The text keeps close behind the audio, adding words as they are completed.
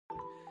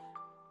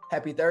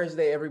Happy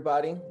Thursday,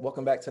 everybody.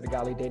 Welcome back to the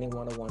Golly Dating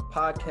 101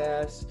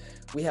 podcast.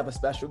 We have a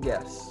special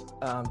guest,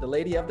 the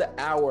lady of the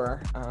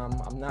hour.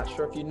 I'm not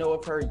sure if you know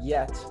of her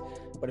yet,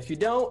 but if you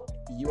don't,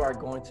 you are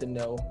going to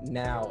know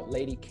now.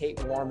 Lady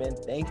Kait Warman,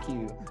 thank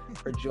you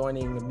for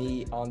joining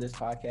me on this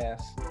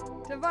podcast.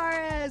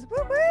 Tavares,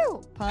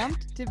 woo-woo!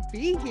 Pumped to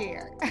be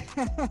here.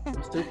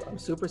 I'm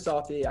super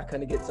salty. I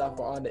couldn't get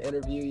Safa on to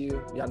interview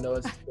you. Y'all know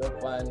it's real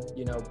fun,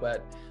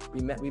 but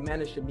we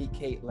managed to meet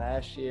Kait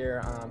last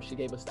year. She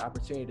gave us the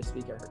opportunity to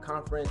speak at her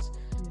conference.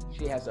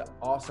 She has an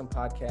awesome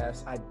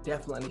podcast. I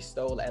definitely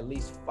stole at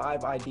least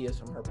 5 ideas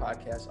from her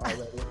podcast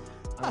already.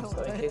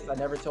 So in case I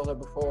never told her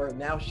before,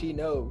 now she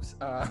knows.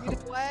 You know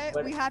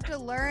what? We have to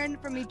learn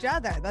from each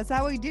other. That's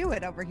how we do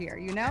it over here,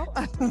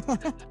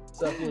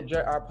 So if you enjoy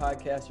our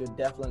podcast, you're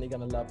definitely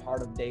going to love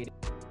Heart of Dating.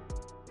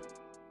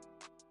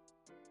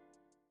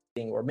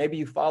 Or maybe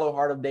you follow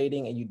Heart of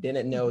Dating and you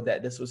didn't know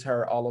that this was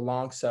her all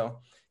along. So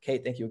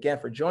Kait, thank you again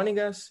for joining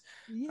us.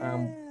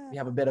 We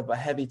have a bit of a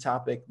heavy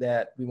topic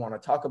that we want to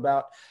talk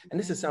about. And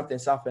this is something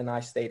Safa and I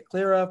stayed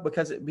clear of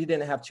because we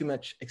didn't have too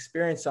much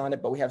experience on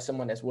it, but we have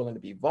someone that's willing to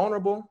be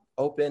vulnerable,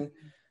 open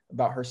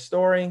about her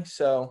story.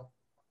 So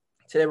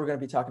today we're going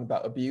to be talking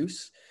about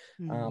abuse.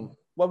 We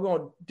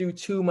won't do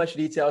too much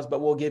details,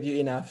 but we'll give you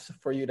enough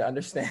for you to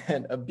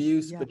understand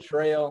abuse,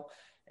 betrayal,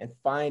 and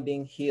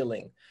finding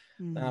healing.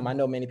 I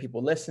know many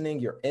people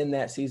listening, you're in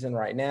that season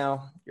right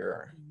now.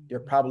 You're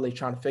probably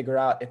trying to figure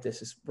out if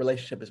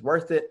relationship is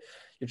worth it.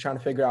 You're trying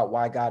to figure out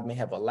why God may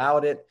have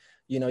allowed it.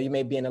 You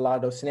may be in a lot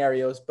of those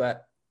scenarios,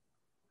 but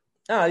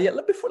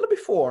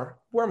before,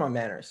 where are my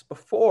manners?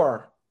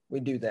 Before we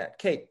do that,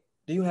 Kait,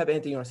 do you have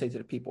anything you want to say to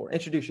the people? Or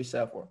introduce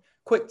yourself or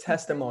quick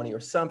testimony or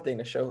something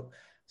to show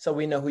so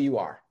we know who you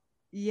are.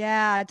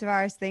 Yeah,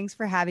 Tavares, thanks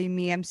for having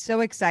me. I'm so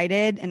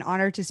excited and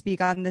honored to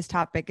speak on this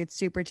topic. It's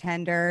super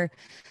tender.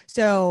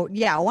 So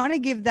I want to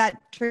give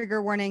that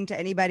trigger warning to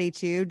anybody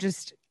too.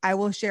 I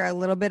will share a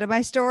little bit of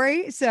my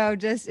story. So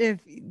just if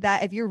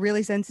you're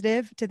really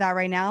sensitive to that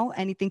right now,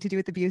 anything to do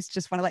with abuse,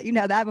 just want to let you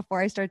know that before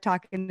I start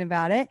talking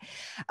about it.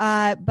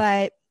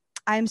 But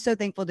I'm so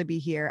thankful to be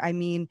here. I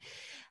mean,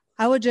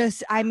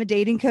 I'm a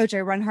dating coach.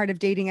 I run Heart of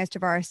Dating, as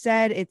Tavares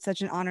said. It's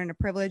such an honor and a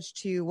privilege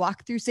to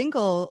walk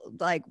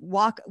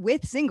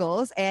with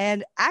singles.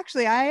 And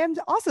actually, I am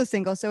also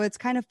single. So it's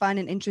kind of fun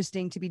and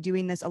interesting to be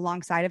doing this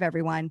alongside of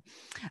everyone.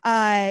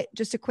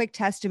 Just a quick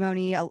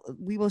testimony.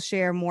 We will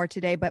share more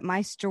today, but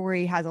my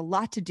story has a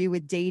lot to do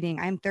with dating.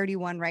 I'm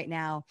 31 right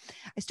now.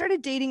 I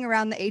started dating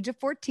around the age of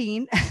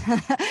 14,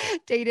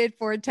 dated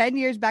for 10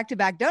 years back to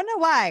back. Don't know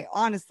why,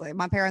 honestly.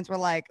 My parents were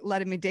like,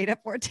 letting me date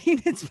at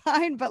 14, it's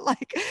fine. But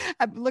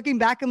I'm looking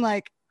back, I'm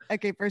like,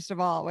 okay, first of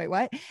all, wait,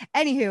 what?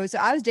 Anywho, so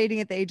I was dating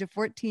at the age of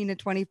 14 to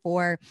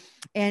 24.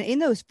 And in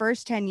those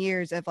first 10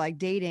 years of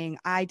dating,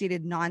 I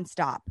dated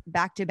nonstop,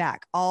 back to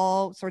back,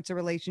 all sorts of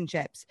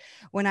relationships.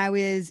 When I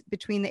was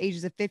between the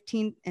ages of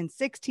 15 and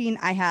 16,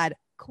 I had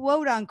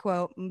quote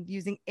unquote, I'm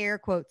using air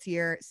quotes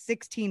here,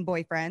 16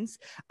 boyfriends.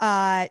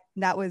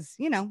 That was,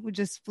 we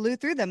just flew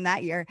through them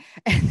that year.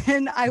 And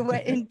then I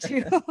went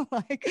into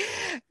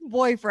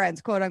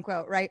boyfriends, quote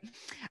unquote, right?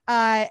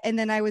 And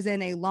then I was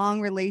in a long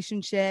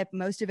relationship.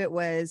 Most of it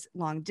was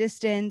long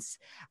distance.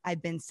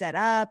 I've been set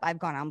up. I've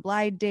gone on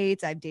blind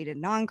dates. I've dated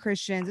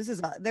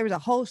non-Christians. There was a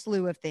whole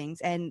slew of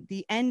things. And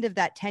the end of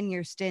that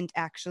 10-year stint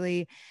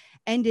actually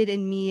ended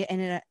in me in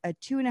a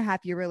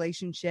 2.5-year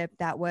relationship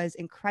that was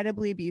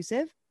incredibly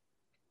abusive.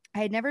 I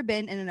had never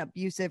been in an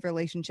abusive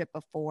relationship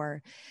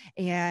before.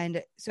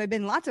 And so I've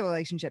been in lots of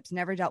relationships,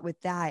 never dealt with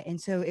that. And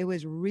so it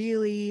was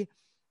really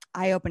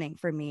eye-opening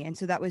for me. And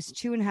so that was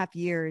 2.5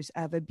 years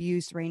of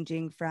abuse,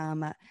 ranging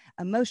from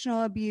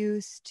emotional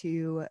abuse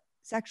to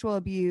sexual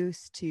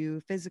abuse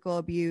to physical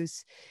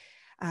abuse.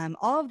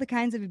 All of the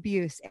kinds of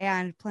abuse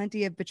and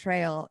plenty of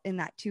betrayal in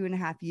that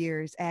 2.5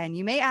 years. And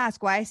you may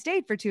ask why I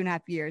stayed for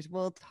 2.5 years.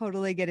 We'll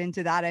totally get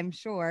into that, I'm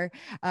sure,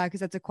 because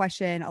that's a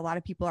question a lot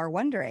of people are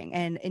wondering,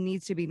 and it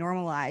needs to be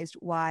normalized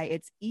why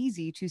it's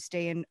easy to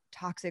stay in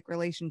toxic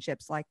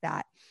relationships like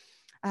that.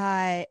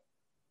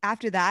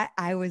 After that,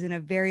 I was in a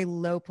very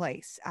low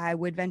place. I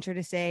would venture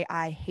to say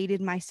I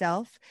hated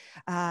myself.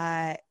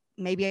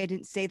 Maybe I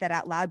didn't say that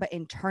out loud, but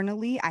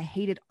internally, I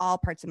hated all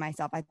parts of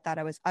myself. I thought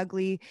I was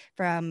ugly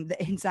from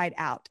the inside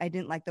out. I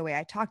didn't like the way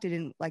I talked. I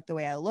didn't like the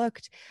way I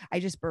looked. I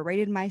just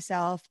berated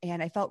myself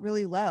and I felt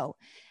really low.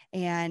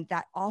 And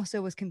that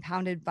also was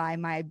compounded by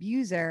my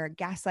abuser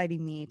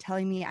gaslighting me,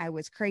 telling me I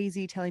was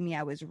crazy, telling me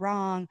I was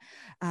wrong,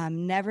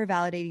 never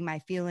validating my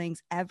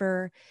feelings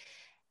ever.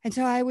 And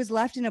so I was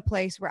left in a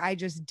place where I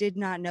just did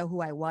not know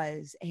who I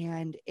was.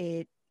 And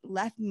it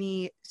left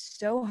me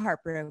so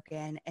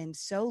heartbroken and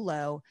so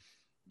low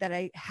that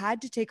I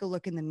had to take a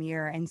look in the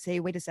mirror and say,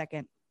 wait a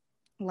second,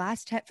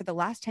 for the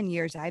last 10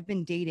 years, I've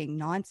been dating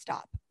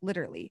nonstop,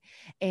 literally.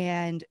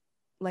 And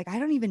I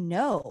don't even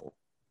know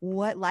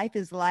what life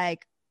is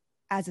like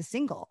as a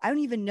single. I don't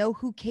even know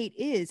who Kait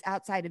is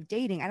outside of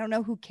dating. I don't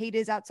know who Kait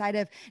is outside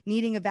of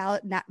needing a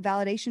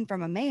validation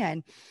from a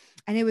man.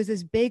 And it was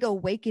this big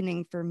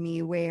awakening for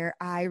me where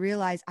I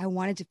realized I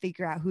wanted to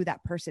figure out who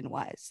that person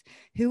was.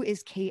 Who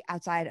is Kait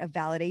outside of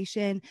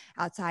validation,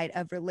 outside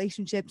of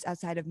relationships,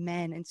 outside of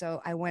men? And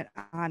so I went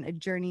on a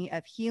journey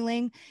of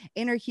healing,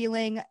 inner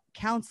healing,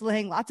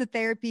 counseling, lots of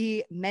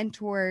therapy,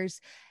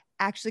 mentors,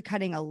 actually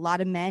cutting a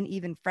lot of men,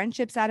 even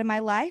friendships out of my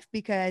life,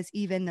 because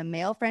even the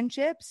male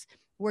friendships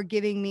were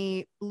giving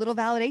me little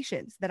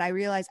validations that I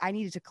realized I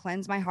needed to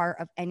cleanse my heart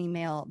of any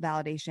male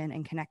validation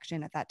and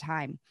connection at that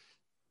time.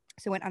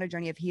 So I went on a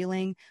journey of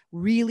healing,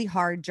 really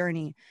hard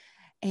journey.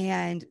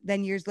 And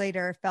then years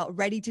later, felt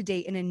ready to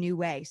date in a new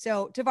way.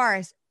 So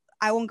Tavares,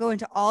 I won't go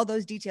into all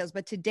those details,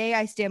 but today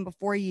I stand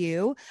before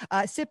you,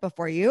 sit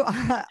before you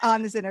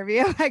on this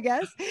interview, I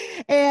guess.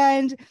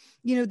 And,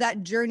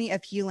 that journey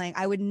of healing,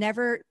 I would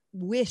never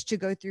wish to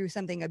go through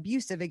something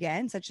abusive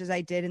again, such as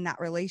I did in that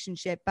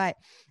relationship. But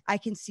I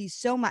can see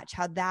so much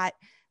how that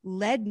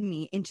led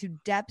me into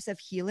depths of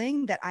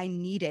healing that I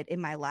needed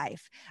in my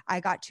life. I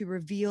got to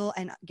reveal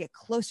and get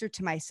closer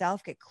to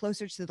myself, get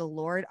closer to the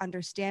Lord,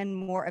 understand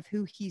more of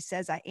who he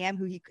says I am,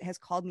 who he has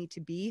called me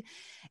to be.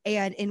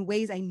 And in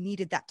ways I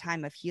needed that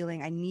time of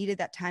healing. I needed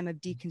that time of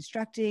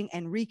deconstructing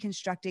and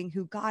reconstructing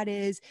who God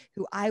is,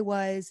 who I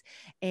was.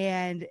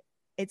 And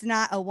it's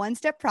not a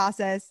one-step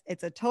process.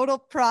 It's a total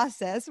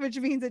process, which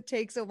means it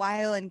takes a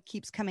while and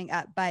keeps coming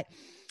up. But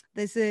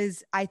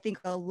I think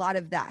a lot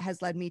of that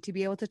has led me to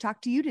be able to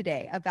talk to you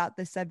today about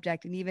this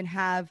subject and even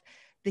have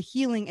the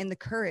healing and the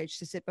courage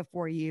to sit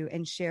before you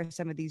and share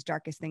some of these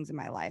darkest things in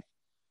my life.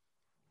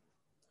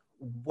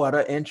 What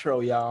an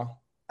intro,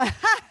 y'all.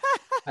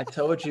 I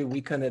told you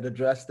we couldn't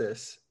address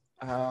this.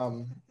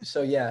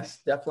 So yes,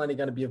 definitely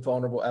going to be a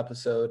vulnerable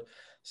episode.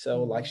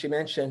 So like she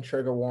mentioned,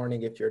 trigger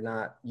warning, if you're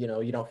not, you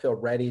don't feel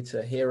ready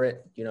to hear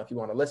it, if you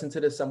want to listen to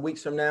this some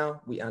weeks from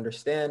now, we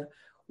understand,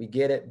 we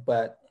get it,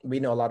 but we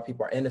know a lot of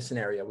people are in the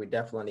scenario. We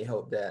definitely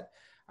hope that,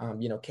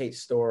 Kait's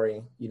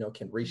story,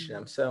 can reach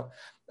them. So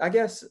I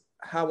guess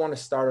how I want to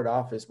start it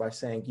off is by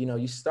saying,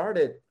 you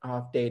started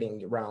off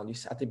dating around,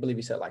 believe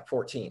you said like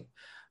 14.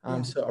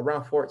 So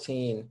around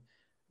 14,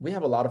 we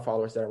have a lot of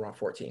followers that are around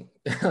 14.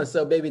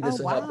 So maybe this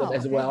will help them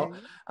as well.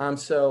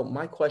 So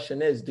my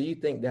question is, do you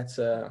think that's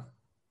a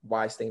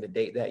wise thing to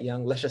date that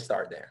young? Let's just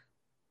start there.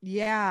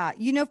 Yeah.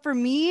 For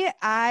me,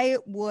 I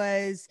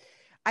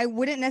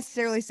wouldn't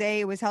necessarily say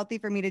it was healthy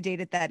for me to date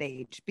at that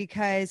age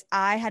because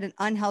I had an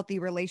unhealthy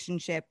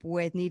relationship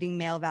with needing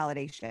male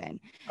validation.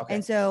 Okay.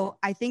 And so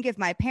I think if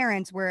my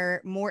parents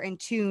were more in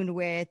tune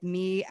with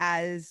me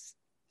as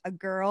a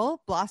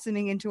girl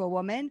blossoming into a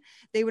woman,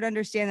 they would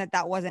understand that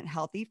that wasn't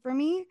healthy for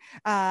me.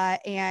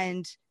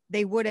 And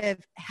they would have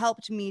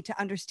helped me to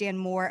understand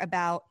more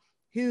about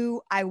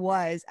who I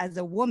was as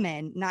a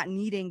woman, not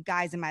needing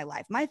guys in my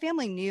life. My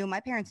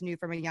parents knew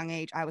from a young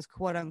age, I was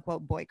quote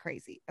unquote boy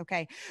crazy.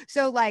 Okay.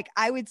 So like,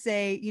 I would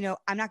say,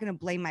 I'm not going to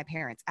blame my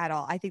parents at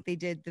all. I think they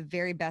did the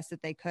very best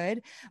that they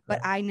could,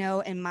 but I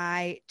know in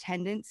my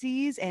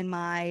tendencies and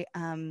my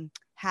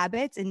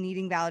habits and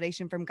needing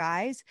validation from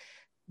guys,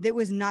 that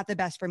was not the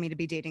best for me to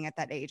be dating at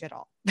that age at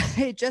all.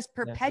 It just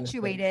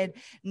perpetuated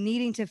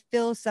needing to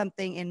fill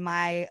something in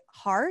my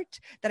heart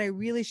that I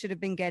really should have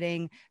been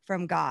getting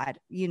from God,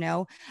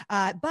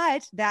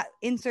 but that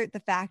insert the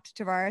fact,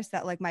 Tavares,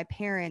 that like my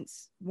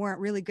parents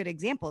weren't really good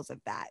examples of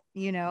that,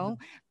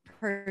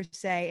 per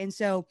se. And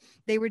so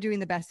they were doing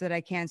the best that I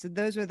can. So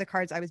those were the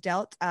cards I was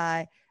dealt.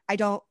 I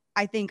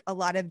think a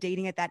lot of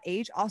dating at that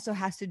age also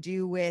has to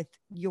do with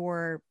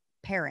your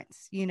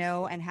parents,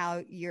 and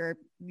how your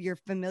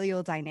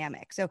familial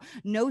dynamic. So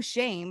no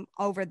shame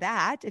over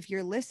that if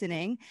you're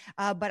listening.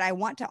 But I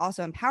want to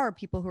also empower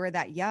people who are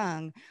that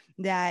young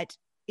that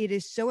it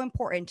is so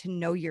important to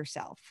know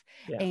yourself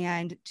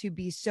and to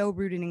be so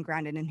rooted and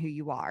grounded in who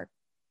you are.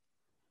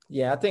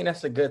 Yeah, I think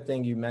that's a good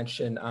thing you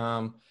mentioned,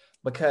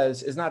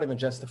 because it's not even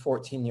just the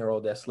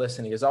 14-year-old that's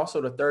listening. It's also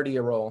the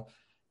 30-year-old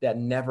that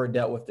never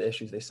dealt with the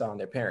issues they saw in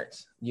their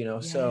parents,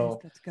 so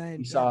that's good.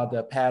 You saw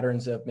the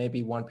patterns of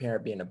maybe one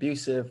parent being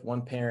abusive,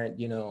 one parent,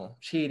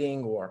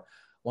 cheating, or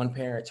one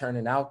parent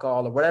turning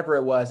alcohol or whatever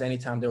it was.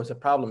 Anytime there was a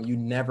problem, you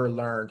never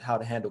learned how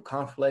to handle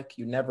conflict.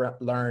 You never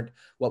learned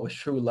what was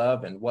true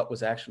love and what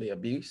was actually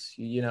abuse,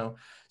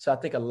 So I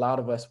think a lot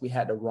of us, we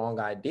had the wrong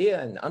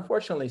idea. And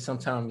unfortunately,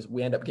 sometimes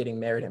we end up getting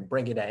married and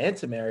bringing that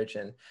into marriage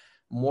and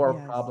more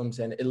problems,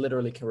 and it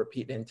literally can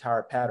repeat the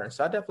entire pattern.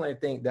 So I definitely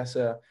think that's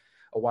a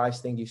wise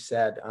thing you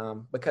said,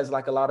 because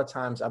like a lot of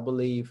times I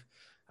believe,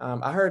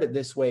 I heard it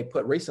this way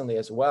put recently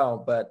as well,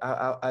 but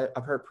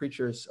I've heard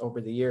preachers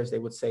over the years, they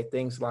would say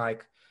things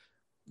like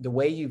the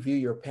way you view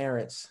your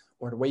parents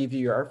or the way you view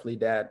your earthly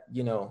dad,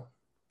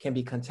 can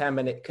be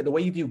contaminated. The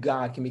way you view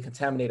God can be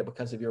contaminated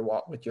because of your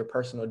walk with your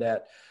personal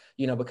dad,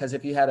 because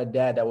if you had a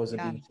dad that was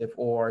abusive,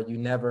 or you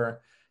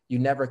never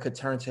could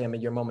turn to him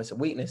in your moments of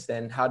weakness,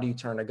 then how do you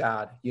turn to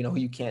God, who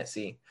you can't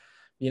see,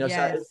 so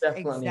it's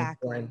definitely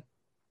important.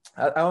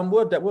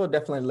 We'll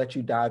definitely let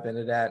you dive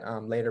into that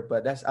later,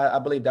 but I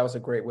believe that was a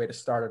great way to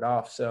start it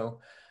off. So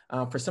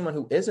for someone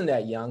who isn't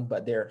that young,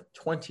 but they're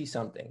 20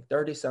 something,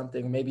 30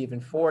 something, maybe even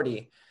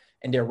 40,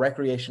 and they're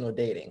recreational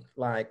dating,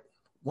 like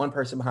One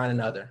person behind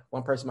another,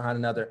 one person behind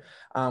another.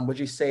 Would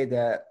you say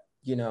that,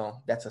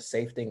 that's a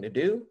safe thing to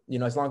do,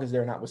 as long as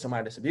they're not with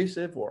somebody that's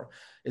abusive, or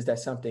is that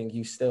something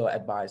you still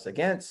advise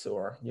against,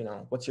 or,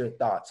 what's your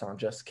thoughts on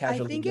just I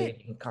casually think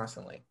dating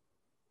constantly?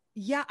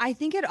 Yeah, I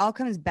think it all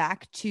comes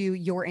back to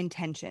your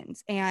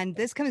intentions. And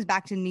this comes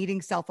back to needing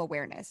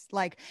self-awareness.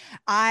 Like,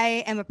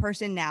 I am a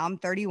person now, I'm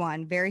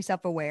 31, very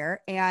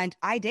self-aware, and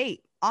I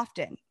date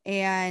often.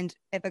 And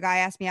if a guy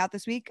asked me out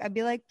this week, I'd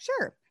be like,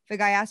 sure. If a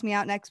guy asked me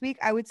out next week,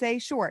 I would say,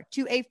 sure,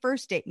 to a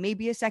first date,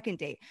 maybe a second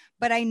date.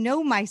 But I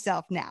know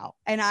myself now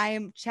and I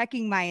am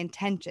checking my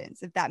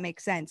intentions, if that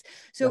makes sense.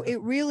 So it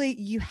Definitely.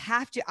 really, you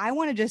have to, I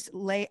want to just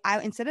lay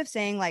out, instead of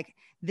saying like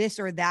this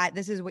or that,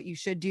 this is what you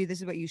should do,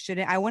 this is what you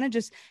shouldn't. I want to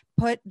just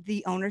put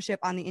the ownership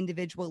on the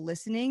individual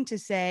listening to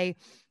say,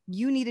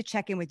 you need to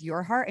check in with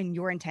your heart and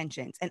your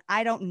intentions. And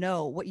I don't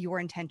know what your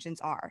intentions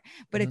are,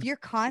 but if you're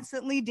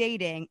constantly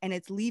dating and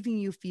it's leaving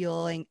you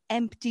feeling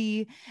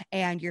empty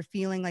and you're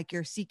feeling like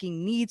you're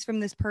seeking needs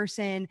from this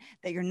person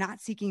that you're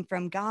not seeking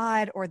from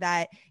God, or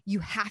that you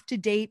have to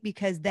date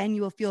because then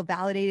you will feel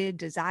validated,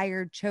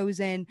 desired,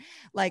 chosen.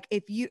 Like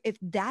if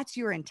that's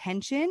your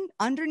intention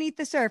underneath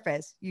the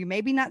surface, you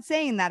may be not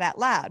saying that out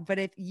loud, but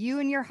if you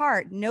in your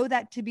heart know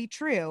that to be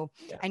true,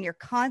 Yeah. and you're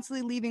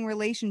constantly leaving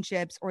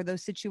relationships or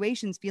those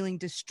situations feeling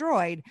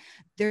destroyed,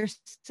 there's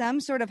some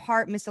sort of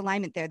heart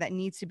misalignment there that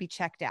needs to be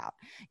checked out.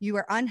 You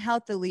are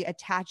unhealthily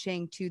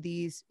attaching to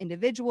these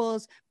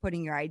individuals,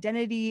 putting your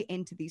identity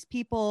into these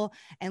people,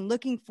 and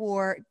looking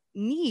for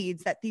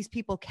needs that these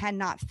people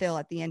cannot fill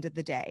at the end of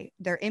the day.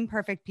 They're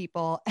imperfect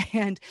people,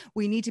 and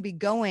we need to be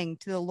going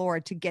to the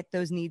Lord to get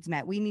those needs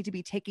met. We need to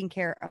be taking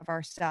care of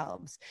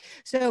ourselves.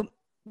 So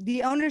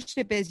the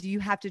ownership is you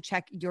have to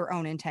check your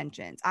own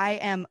intentions. I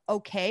am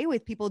okay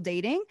with people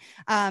dating,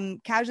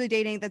 casually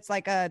dating. That's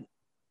like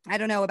I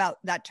don't know about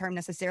that term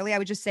necessarily. I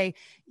would just say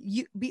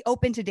you be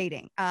open to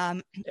dating.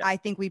 I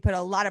think we put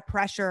a lot of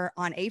pressure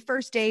on a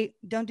first date.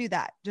 Don't do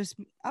that. Just,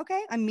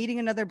 okay, I'm meeting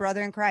another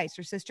brother in Christ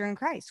or sister in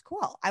Christ.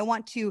 Cool. I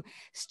want to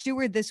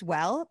steward this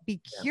well, be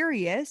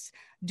curious.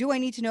 Do I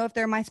need to know if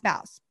they're my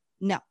spouse?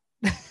 No.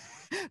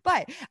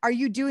 But are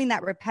you doing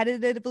that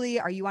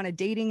repetitively? Are you on a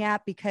dating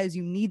app because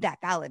you need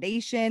that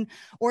validation?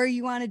 Or are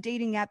you on a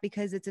dating app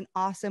because it's an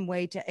awesome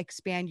way to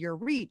expand your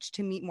reach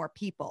to meet more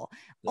people?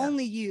 Yeah.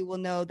 Only you will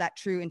know that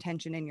true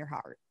intention in your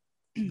heart.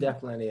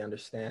 Definitely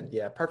understand.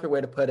 Yeah, perfect way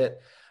to put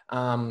it.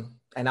 And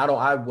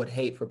I would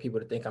hate for people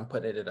to think I'm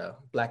putting it in a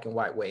black and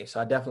white way. So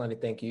I definitely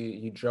think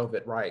you drove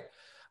it right,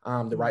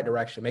 the right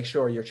direction. Make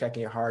sure you're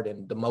checking your heart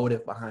and the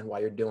motive behind why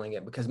you're doing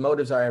it, because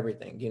motives are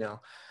everything,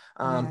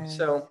 Yes.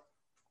 So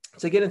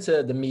to get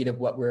into the meat of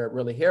what we're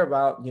really here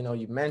about,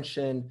 you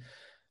mentioned,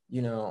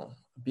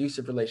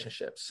 abusive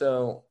relationships.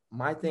 So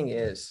my thing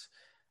is,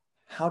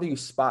 how do you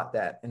spot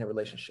that in a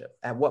relationship?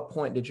 At what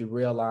point did you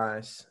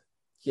realize,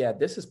 yeah,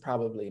 this is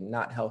probably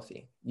not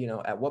healthy?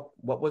 At what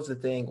was the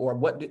thing, or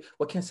what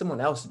can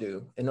someone else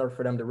do in order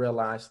for them to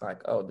realize,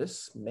 like, oh,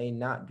 this may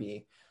not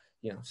be,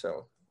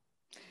 so.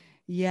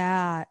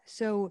 Yeah.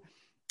 So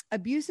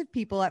abusive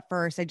people, at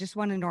first, I just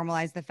want to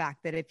normalize the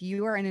fact that if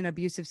you are in an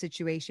abusive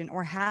situation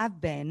or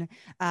have been,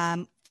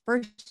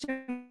 first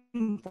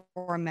and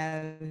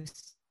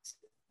foremost,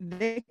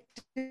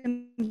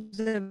 victims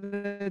of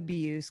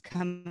abuse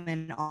come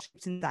in all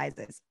shapes and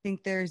sizes. I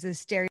think there's a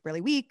stereotype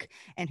really weak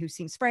and who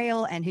seems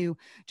frail and who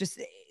just,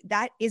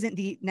 that isn't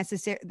the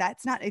necessary,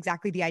 that's not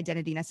exactly the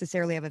identity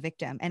necessarily of a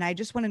victim. And I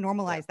just want to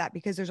normalize that,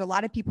 because there's a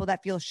lot of people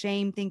that feel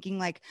shame thinking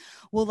like,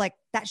 well, like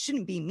that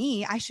shouldn't be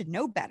me. I should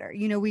know better.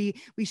 We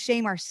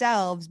shame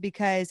ourselves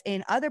because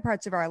in other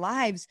parts of our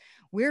lives,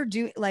 we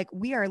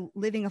are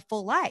living a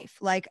full life.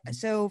 Like,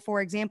 so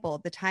for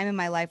example, the time in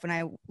my life when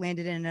I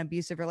landed in an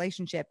abusive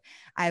relationship,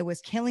 I was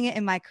killing it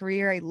in my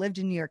career. I lived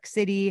in New York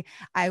City.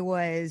 I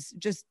was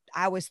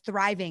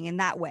thriving in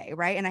that way.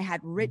 Right. And I had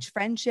rich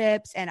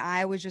friendships, and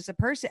I was just a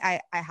person.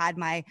 I had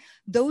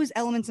those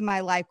elements in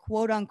my life,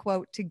 quote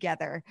unquote,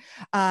 together.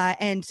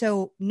 And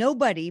so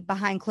nobody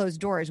behind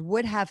closed doors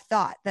would have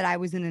thought that I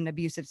was in an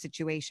abusive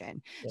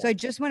situation. So I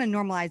just want to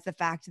normalize the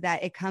fact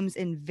that it comes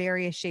in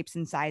various shapes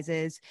and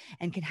sizes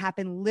and can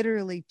happen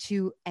literally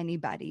to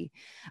anybody.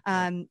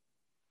 And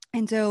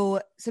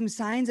so some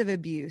signs of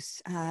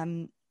abuse,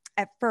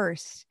 at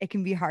first, it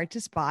can be hard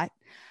to spot.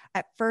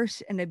 At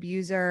first, an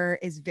abuser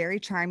is very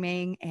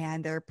charming,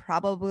 and they're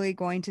probably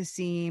going to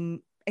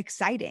seem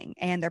exciting,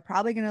 and they're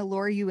probably going to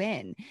lure you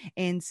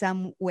in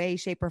some way,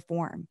 shape, or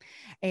form.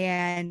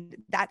 And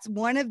that's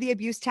one of the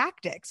abuse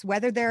tactics,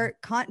 whether they're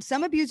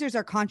some abusers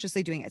are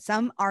consciously doing it,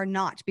 some are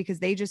not, because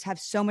they just have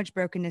so much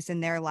brokenness in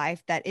their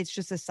life that it's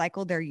just a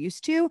cycle they're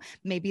used to.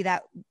 Maybe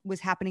that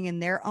was happening in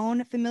their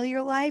own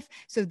familiar life,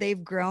 so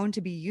they've grown to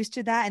be used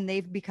to that, and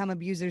they've become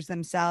abusers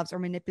themselves or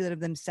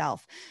manipulative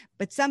themselves.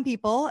 But some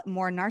people,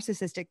 more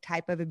narcissistic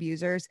type of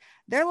abusers,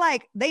 they're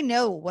like, they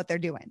know what they're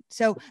doing.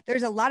 So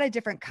there's a lot of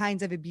different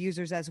kinds of of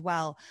abusers as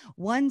well.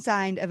 One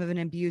sign of an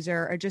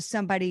abuser, or just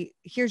somebody,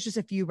 here's just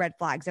a few red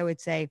flags. I would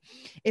say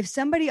if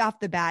somebody off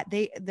the bat,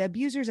 the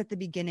abusers at the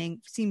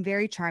beginning seem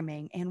very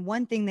charming. And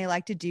one thing they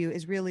like to do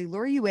is really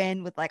lure you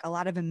in with like a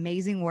lot of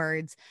amazing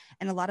words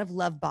and a lot of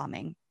love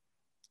bombing.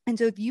 And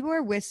so if you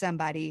are with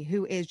somebody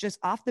who is just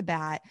off the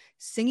bat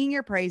singing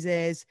your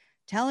praises,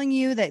 telling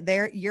you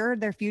that you're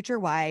their future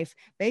wife,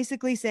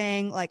 basically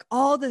saying like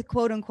all the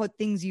quote unquote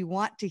things you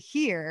want to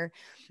hear,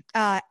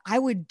 I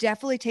would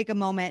definitely take a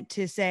moment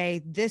to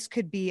say, this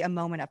could be a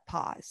moment of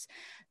pause.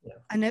 Yeah.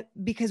 And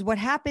because what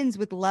happens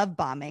with love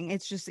bombing,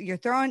 it's just they're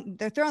throwing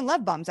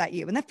love bombs at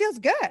you, and that feels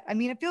good. I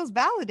mean, it feels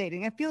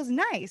validating. It feels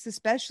nice,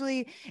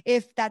 especially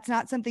if that's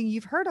not something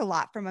you've heard a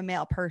lot from a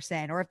male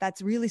person, or if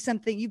that's really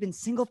something you've been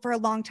single for a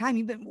long time.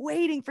 You've been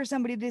waiting for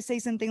somebody to say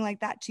something like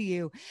that to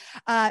you.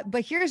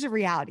 But here's a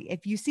reality.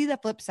 If you see the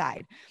flip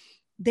side,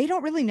 they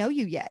don't really know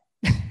you yet.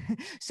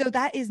 So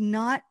that is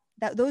not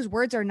that those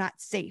words are not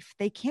safe.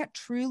 They can't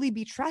truly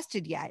be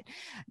trusted yet.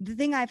 The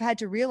thing I've had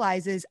to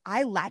realize is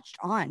I latched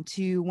on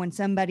to when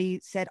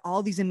somebody said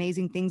all these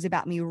amazing things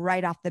about me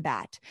right off the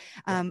bat.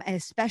 And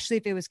especially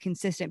if it was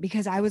consistent,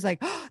 because I was like,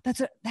 oh,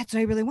 that's what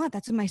I really want.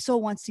 That's what my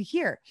soul wants to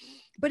hear.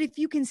 But if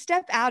you can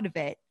step out of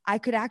it, I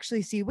could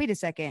actually see, wait a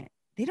second,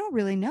 they don't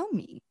really know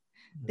me.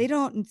 They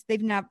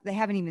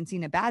haven't even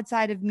seen a bad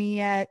side of me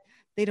yet.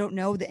 They don't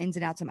know the ins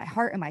and outs of my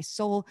heart and my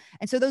soul.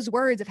 And so those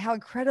words of how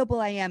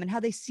incredible I am and how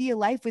they see a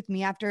life with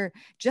me after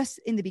just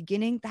in the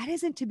beginning, that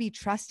isn't to be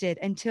trusted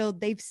until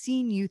they've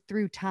seen you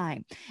through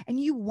time. And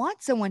you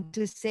want someone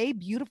to say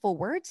beautiful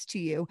words to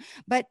you,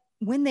 but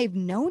when they've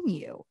known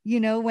you,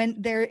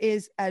 when there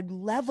is a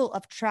level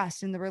of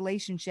trust in the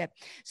relationship.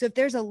 So if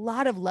there's a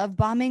lot of love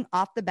bombing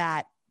off the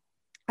bat,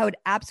 I would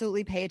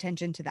absolutely pay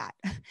attention to that.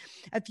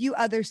 A few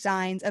other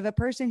signs of a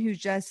person who's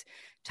just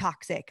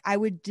toxic. I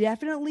would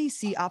definitely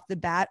see off the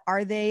bat,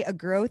 are they a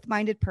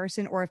growth-minded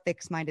person or a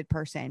fixed-minded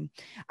person?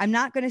 I'm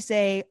not going to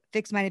say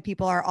fixed-minded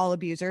people are all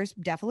abusers,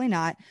 definitely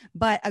not,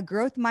 but a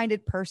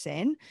growth-minded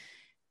person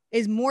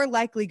is more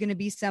likely going to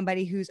be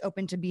somebody who's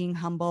open to being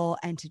humble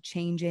and to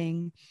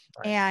changing.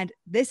 Right. And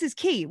this is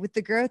key with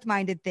the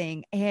growth-minded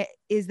thing,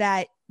 is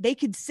that they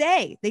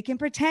can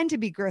pretend to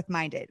be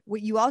growth-minded.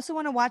 What you also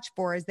want to watch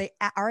for is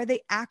are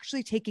they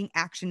actually taking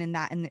action in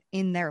that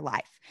in their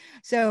life?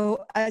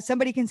 So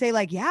somebody can say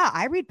like, yeah,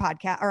 I read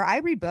podcasts, or I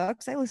read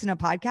books. I listen to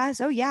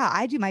podcasts. Oh yeah,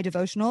 I do my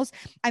devotionals.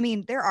 I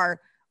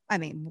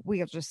mean,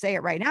 we'll just say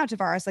it right now,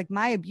 Tavares, like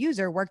my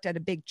abuser worked at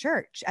a big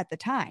church at the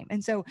time.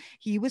 And so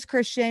he was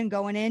Christian,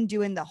 going in,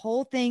 doing the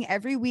whole thing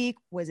every week,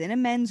 was in a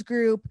men's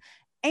group,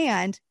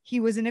 and he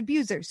was an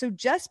abuser. So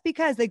just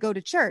because they go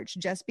to church,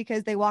 just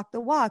because they walk the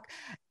walk,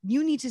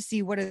 you need to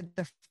see what are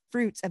the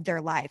fruits of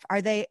their life.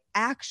 Are they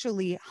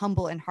actually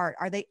humble in heart?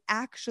 Are they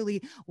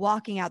actually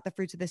walking out the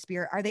fruits of the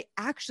Spirit? Are they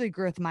actually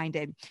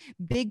growth-minded?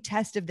 Big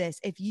test of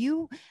this. If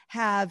you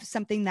have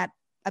something that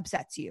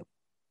upsets you,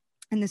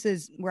 and this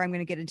is where I'm going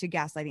to get into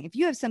gaslighting. If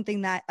you have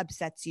something that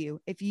upsets you,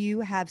 if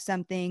you have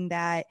something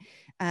that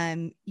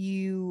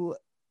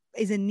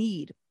is a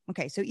need,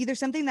 okay, so either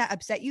something that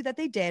upset you that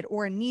they did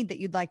or a need that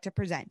you'd like to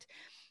present,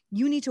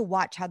 you need to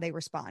watch how they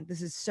respond.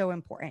 This is so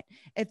important.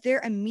 If their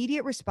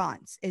immediate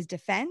response is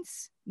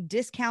defense,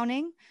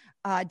 discounting,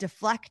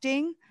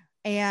 deflecting,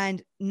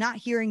 and not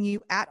hearing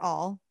you at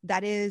all,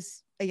 that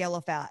is a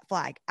yellow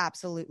flag.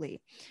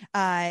 Absolutely.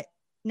 Now,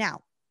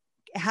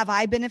 have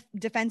I been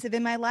defensive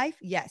in my life?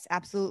 Yes,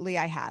 absolutely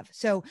I have.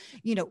 So,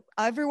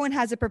 everyone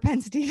has a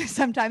propensity to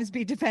sometimes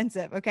be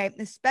defensive, okay?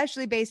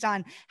 Especially based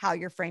on how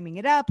you're framing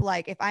it up.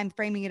 Like if I'm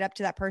framing it up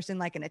to that person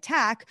like an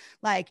attack,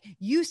 like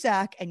you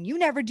suck and you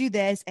never do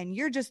this and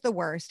you're just the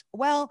worst.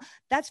 Well,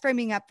 that's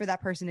framing up for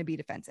that person to be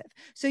defensive.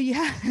 So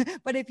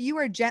but if you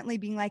are gently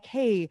being like,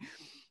 hey,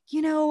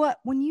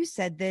 when you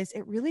said this,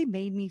 it really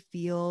made me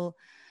feel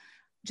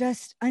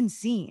just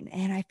unseen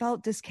and I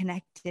felt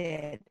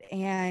disconnected,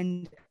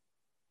 and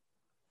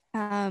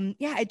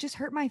it just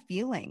hurt my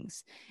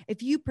feelings.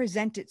 If you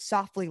present it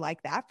softly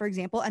like that, for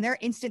example, and their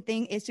instant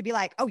thing is to be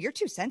like, oh, you're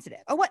too sensitive.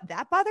 Oh, what?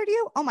 That bothered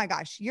you? Oh my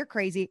gosh, you're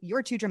crazy.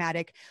 You're too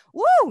dramatic.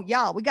 Woo,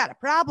 y'all, we got a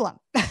problem.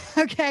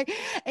 Okay.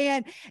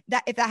 And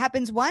if that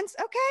happens once,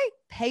 okay,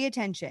 pay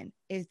attention.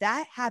 If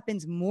that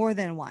happens more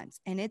than once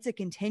and it's a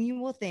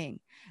continual thing,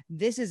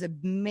 this is a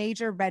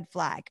major red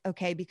flag.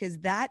 Okay. Because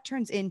that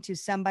turns into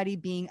somebody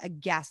being a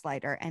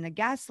gaslighter, and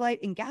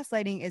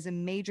gaslighting is a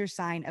major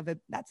sign of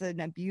that's an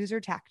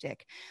abuser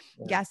tactic.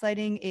 Yeah.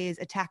 Gaslighting is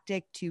a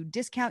tactic to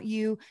discount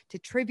you, to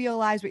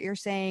trivialize what you're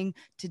saying,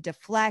 to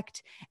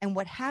deflect. And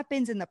what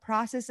happens in the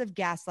process of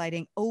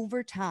gaslighting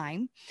over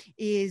time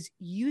is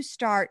you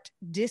start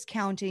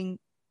discounting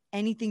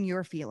anything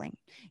you're feeling.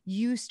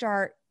 You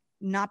start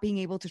not being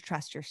able to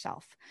trust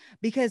yourself,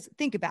 because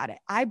think about it.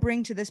 I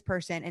bring to this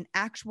person an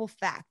actual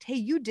fact. Hey,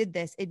 you did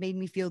this. It made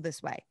me feel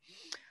this way.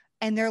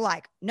 And they're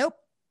like, nope,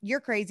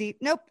 you're crazy.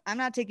 Nope, I'm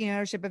not taking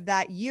ownership of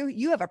that.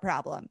 You have a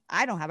problem.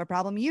 I don't have a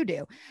problem. You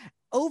do.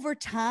 Over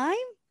time,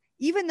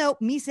 even though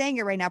me saying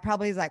it right now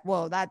probably is like,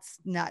 whoa, that's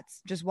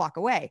nuts. Just walk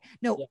away.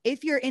 No, Yeah.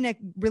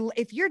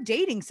 if you're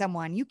dating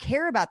someone, you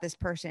care about this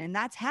person and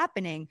that's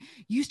happening,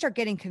 you start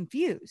getting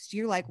confused.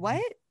 You're like,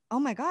 what? Oh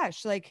my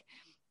gosh. Like,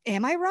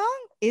 am I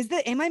wrong?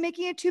 Am I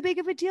making it too big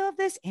of a deal of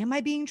this? Am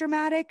I being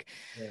dramatic?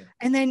 Yeah.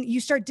 And then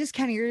you start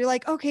discounting. You're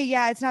like, okay,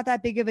 yeah, it's not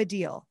that big of a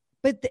deal.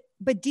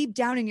 But deep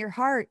down in your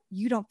heart,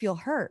 you don't feel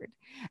heard.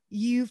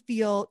 You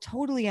feel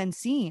totally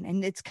unseen,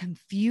 and it's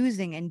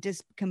confusing and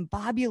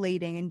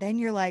discombobulating. And then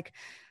you're like,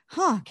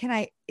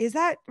 is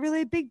that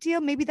really a big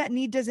deal? Maybe that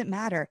need doesn't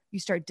matter. You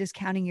start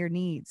discounting your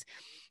needs.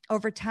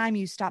 Over time,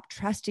 you stop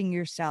trusting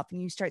yourself and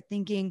you start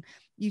thinking,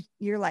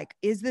 you're like,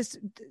 is this,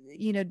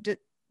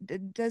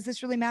 does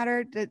this really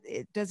matter?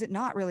 Does it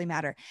not really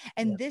matter?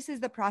 And this is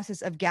the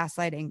process of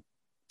gaslighting.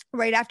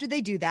 Right after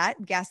they do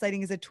that,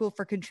 gaslighting is a tool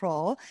for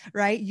control,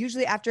 right?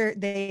 Usually after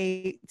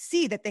they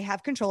see that they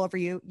have control over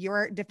you,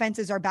 your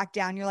defenses are back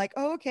down. You're like,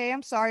 oh, okay,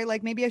 I'm sorry.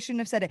 Like maybe I shouldn't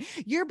have said it.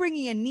 You're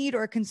bringing a need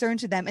or a concern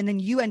to them, and then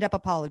you end up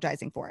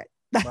apologizing for it.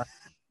 Right.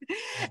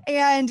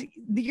 And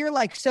you're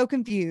like so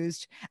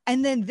confused.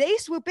 And then they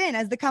swoop in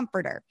as the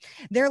comforter.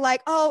 They're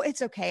like, oh,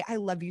 it's okay. I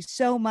love you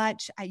so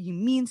much. You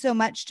mean so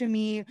much to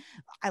me.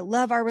 I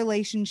love our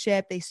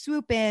relationship. They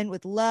swoop in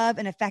with love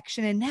and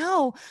affection. And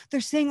now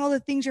they're saying all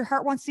the things your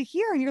heart wants to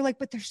hear. And you're like,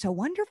 but they're so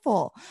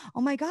wonderful.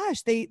 Oh my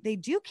gosh, they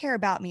do care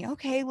about me.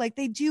 Okay. Like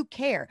they do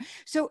care.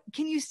 So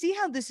can you see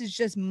how this is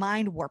just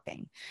mind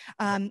warping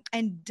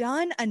and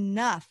done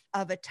enough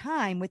of a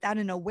time without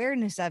an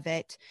awareness of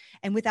it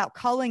and without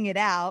calling it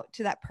out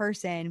to that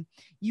person,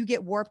 you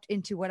get warped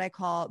into what I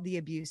call the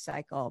abuse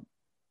cycle.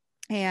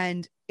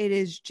 And it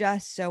is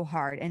just so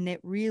hard. And it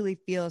really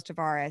feels,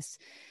 Tavares,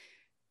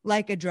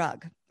 like a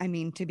drug. I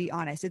mean, to be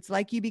honest, it's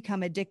like you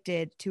become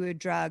addicted to a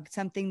drug,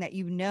 something that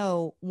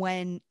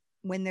when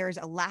there's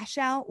a lash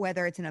out,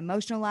 whether it's an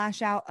emotional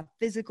lash out, a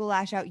physical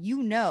lash out,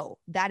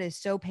 that is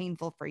so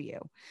painful for you.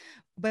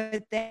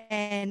 But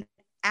then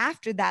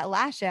after that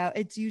lash out,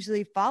 it's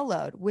usually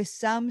followed with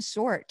some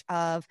sort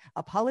of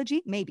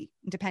apology, maybe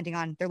depending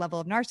on their level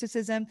of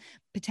narcissism,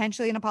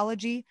 potentially an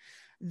apology.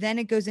 Then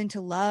it goes into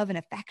love and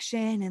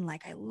affection and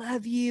like, I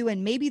love you.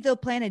 And maybe they'll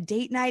plan a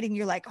date night and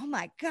you're like, oh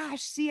my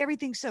gosh, see,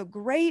 everything's so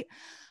great.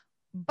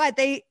 But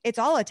it's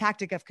all a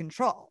tactic of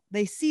control.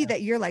 They see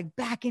that you're like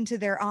back into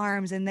their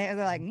arms and they're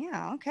like,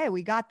 yeah, okay,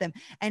 we got them.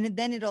 And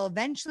then it'll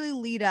eventually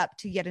lead up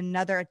to yet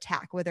another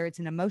attack, whether it's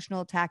an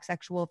emotional attack,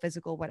 sexual,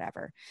 physical,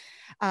 whatever.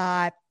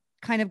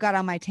 Kind of got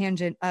on my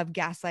tangent of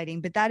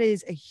gaslighting, but that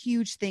is a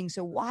huge thing.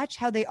 So watch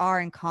how they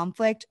are in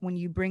conflict when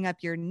you bring up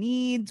your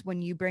needs,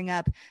 when you bring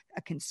up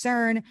a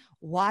concern.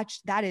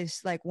 Watch, that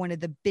is like one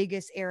of the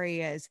biggest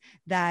areas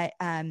that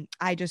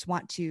I just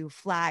want to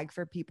flag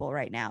for people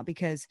right now,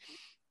 because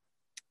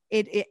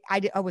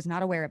I was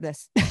not aware of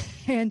this.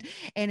 And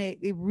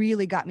it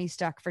really got me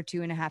stuck for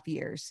 2.5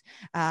 years.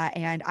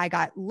 And I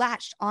got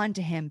latched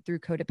onto him through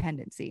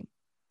codependency.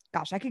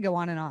 Gosh, I could go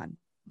on and on.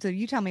 So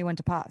you tell me when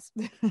to pause.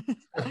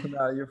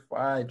 No, you're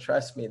fine.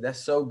 Trust me. That's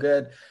so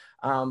good.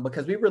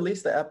 Because we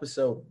released the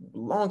episode a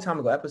long time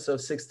ago, episode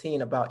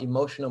 16, about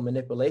emotional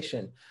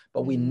manipulation,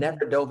 but we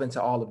never dove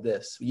into all of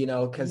this,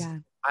 because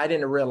I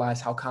didn't realize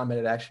how common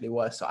it actually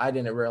was. So I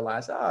didn't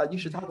realize, you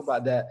should talk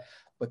about that.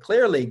 But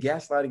clearly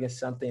gaslighting is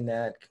something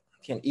that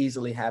can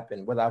easily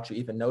happen without you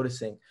even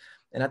noticing.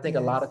 And I think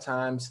a lot of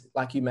times,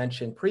 like you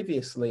mentioned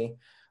previously,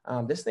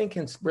 this thing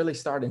can really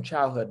start in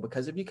childhood,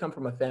 because if you come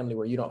from a family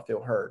where you don't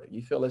feel heard,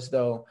 you feel as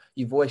though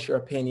you voice your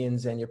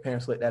opinions and your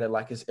parents look at it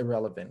like it's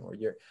irrelevant, or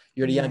you're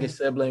the youngest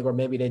sibling, or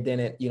maybe they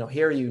didn't,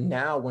 hear you.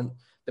 Now when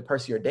the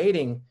person you're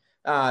dating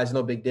is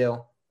no big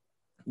deal,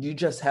 you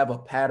just have a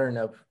pattern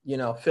of,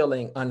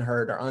 feeling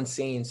unheard or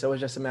unseen. So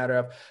it's just a matter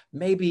of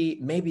maybe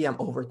I'm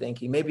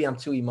overthinking, maybe I'm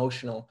too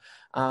emotional.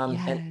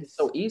 And it's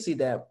so easy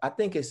that I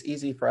think it's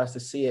easy for us to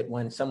see it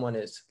when someone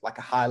is like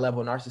a high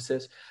level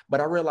narcissist. But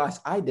I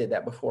realized I did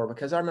that before,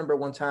 because I remember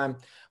one time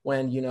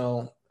when,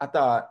 I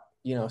thought,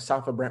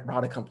 Safa Brent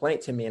brought a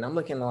complaint to me, and I'm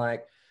looking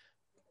like,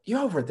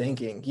 you're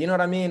overthinking, you know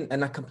what I mean?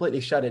 And I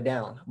completely shut it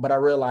down. But I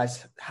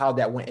realized how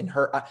that went in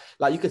her.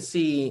 Like you could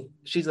see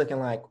she's looking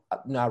like,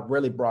 no, I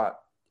really brought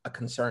a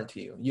concern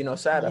to you,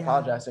 so I had to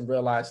apologize and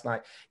realize,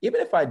 like,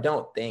 even if I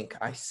don't think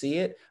I see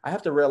it, I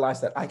have to realize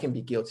that I can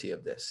be guilty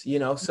of this,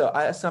 so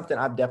that's something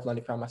I've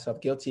definitely found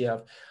myself guilty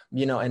of,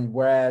 and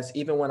whereas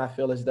even when I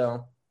feel as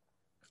though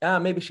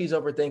maybe she's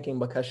overthinking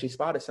because she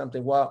spotted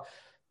something, well,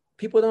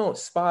 people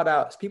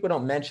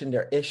don't mention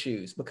their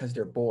issues because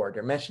they're bored.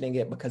 They're mentioning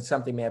it because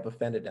something may have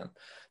offended them,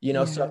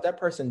 so if that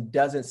person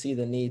doesn't see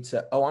the need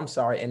to, oh, I'm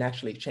sorry, and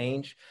actually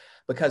change,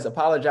 because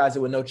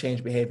apologizing with no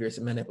change behavior is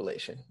a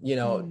manipulation,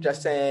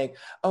 just saying,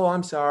 oh,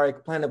 I'm sorry,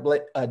 plan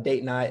a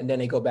date night, and then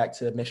they go back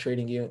to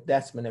mistreating you.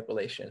 That's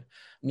manipulation,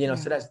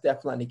 so that's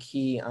definitely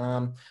key,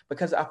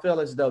 because I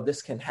feel as though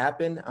this can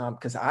happen,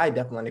 because I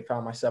definitely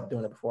found myself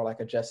doing it before, like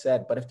I just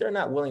said. But if they're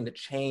not willing to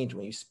change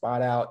when you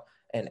spot out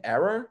an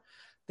error,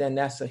 then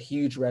that's a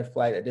huge red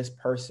flag that this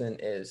person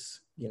is,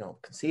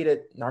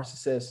 conceited,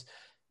 narcissist.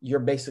 You're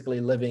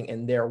basically living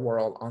in their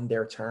world on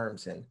their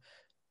terms. And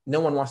no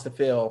one wants to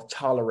feel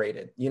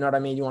tolerated. You know what I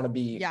mean? You want to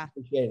be Yeah.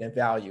 appreciated and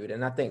valued.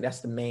 And I think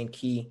that's the main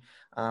key.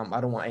 I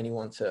don't want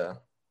anyone to,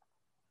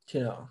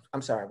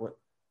 I'm sorry, what?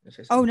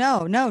 Oh,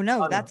 no. Oh,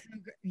 no. That's,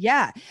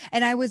 yeah.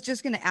 And I was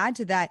just going to add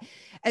to that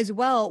as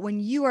well. When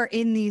you are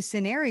in these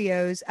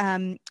scenarios,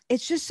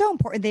 it's just so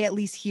important they at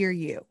least hear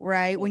you,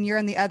 right? When you're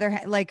on the other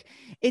hand, like,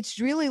 it's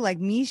really like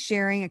me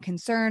sharing a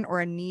concern or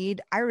a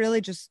need. I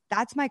really just,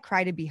 that's my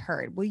cry to be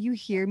heard. Will you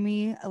hear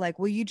me? Like,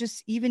 will you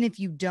just, even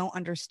if you don't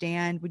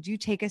understand, would you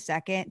take a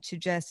second to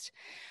just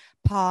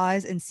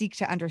pause and seek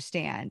to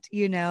understand,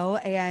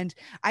 and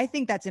I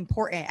think that's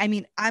important. I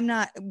mean,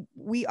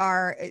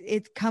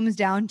 it comes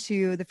down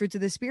to the fruits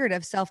of the spirit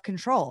of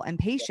self-control and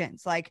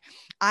patience. Like,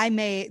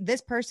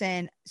 this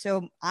person,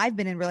 so I've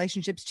been in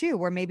relationships too,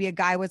 where maybe a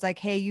guy was like,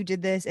 hey, you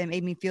did this and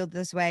made me feel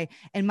this way.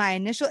 And my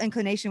initial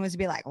inclination was to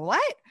be like,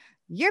 what?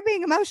 You're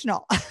being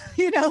emotional.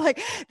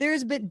 Like,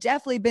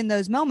 definitely been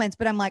those moments,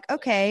 but I'm like,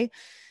 okay,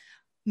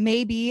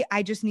 maybe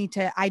I just need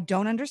to, I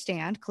don't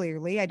understand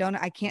clearly.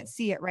 I can't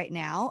see it right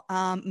now.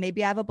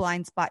 Maybe I have a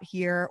blind spot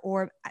here,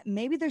 or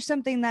maybe there's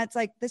something that's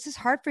like, this is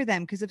hard for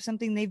them because of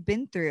something they've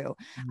been through.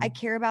 I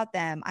care about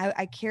them.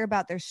 I care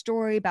about their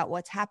story, about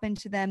what's happened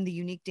to them, the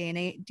unique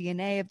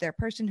DNA of their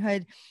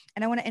personhood.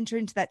 And I want to enter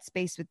into that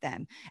space with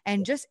them.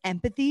 And just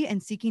empathy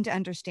and seeking to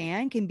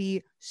understand can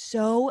be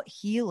so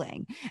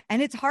healing.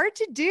 And it's hard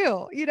to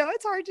do,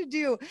 it's hard to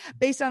do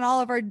based on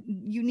all of our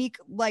unique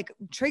like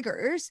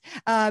triggers,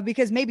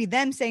 because maybe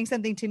them saying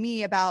something to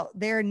me about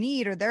their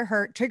need or their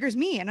hurt triggers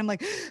me. And I'm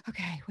like,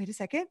 okay, wait a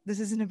second. This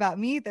isn't about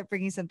me. They're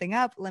bringing something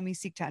up. Let me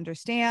seek to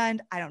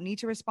understand. I don't need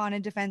to respond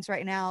in defense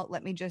right now.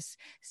 Let me just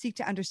seek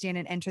to understand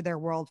and enter their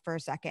world for a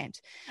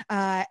second.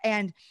 But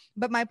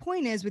my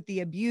point is with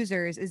the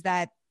abusers is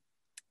that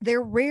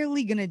they're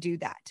rarely going to do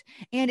that.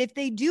 And if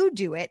they do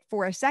it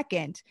for a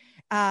second,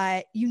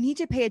 you need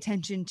to pay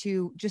attention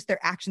to just their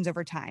actions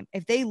over time.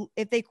 If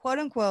they quote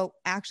unquote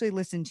actually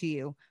listen to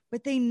you,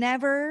 but they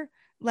never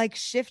like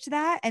shift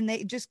that, and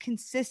they just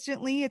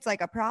consistently, it's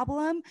like a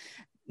problem.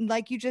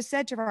 Like you just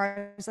said,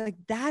 Tavares, like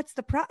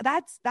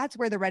that's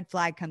where the red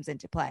flag comes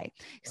into play. Right.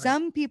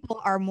 Some people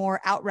are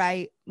more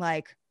outright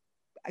like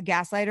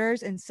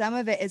gaslighters, and some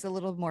of it is a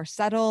little more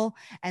subtle,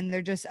 and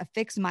they're just a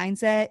fixed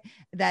mindset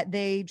that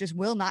they just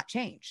will not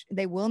change.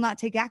 They will not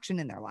take action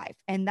in their life.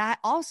 And that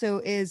also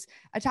is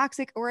a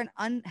toxic or an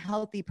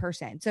unhealthy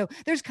person. So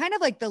there's kind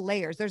of like the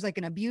layers. There's like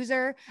an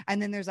abuser,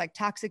 and then there's like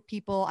toxic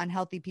people,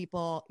 unhealthy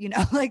people,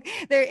 like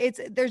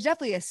there's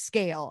definitely a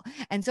scale.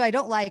 And so I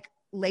don't like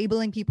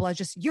labeling people as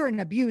just you're an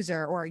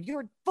abuser or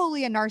you're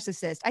fully a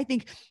narcissist. I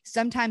think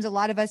sometimes a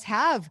lot of us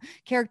have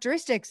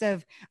characteristics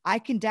of, I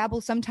can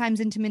dabble sometimes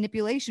into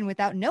manipulation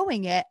without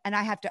knowing it, and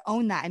I have to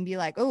own that and be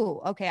like,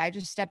 oh, okay, I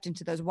just stepped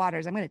into those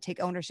waters. I'm going to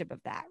take ownership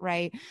of that,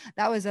 right?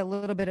 That was a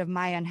little bit of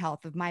my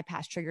unhealth, of my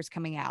past triggers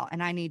coming out,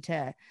 and I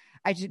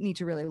just need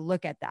to really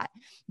look at that.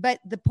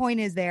 But the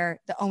point is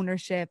there, the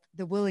ownership,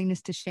 the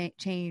willingness to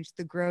change,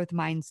 the growth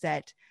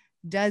mindset.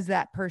 Does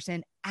that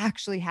person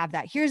actually have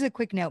that? Here's a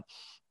quick note.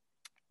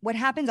 What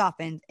happens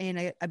often in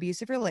an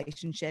abusive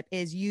relationship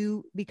is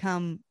you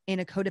become in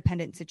a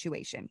codependent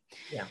situation.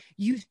 Yeah.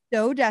 You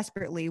so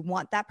desperately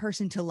want that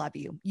person to love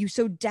you. You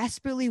so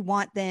desperately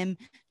want them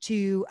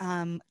to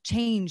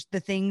change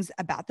the things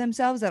about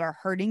themselves that are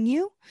hurting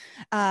you.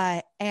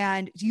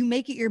 And you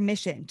make it your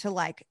mission to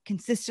like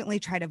consistently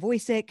try to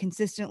voice it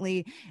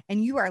consistently.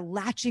 And you are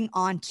latching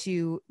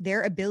onto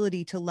their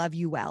ability to love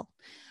you well,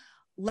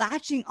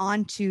 latching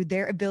onto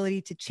their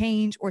ability to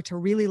change or to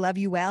really love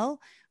you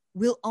well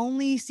will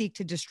only seek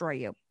to destroy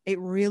you. It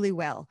really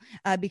will,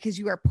 because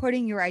you are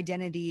putting your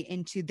identity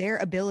into their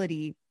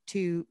ability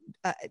to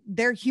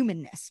their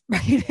humanness,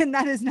 right? And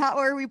that is not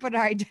where we put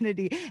our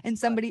identity, in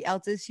somebody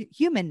else's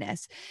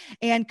humanness.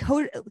 And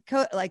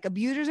like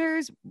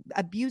abusers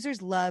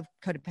love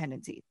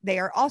codependency. They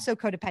are also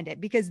codependent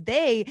because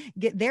they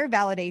get their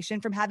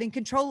validation from having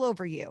control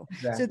over you.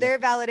 Exactly. So their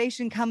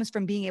validation comes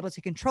from being able to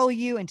control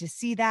you and to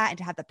see that and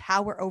to have the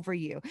power over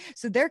you.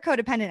 So they're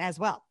codependent as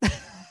well.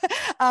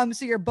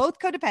 So you're both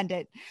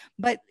codependent,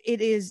 but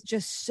it is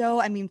just so,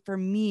 I mean, for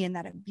me in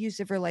that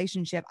abusive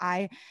relationship,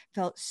 I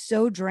felt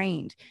so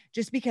drained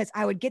just because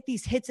I would get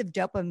these hits of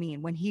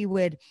dopamine when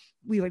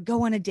we would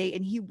go on a date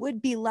and he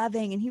would be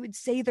loving and he would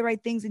say the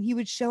right things and he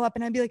would show up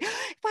and I'd be like,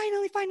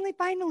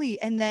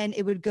 finally. And then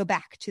it would go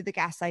back to the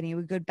gaslighting. It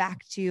would go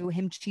back to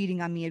him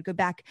cheating on me. It'd go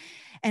back.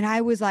 And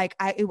I was like,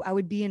 I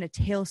would be in a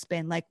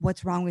tailspin. Like,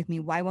 what's wrong with me?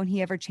 Why won't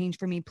he ever change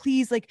for me?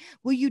 Please, like,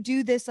 will you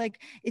do this? Like,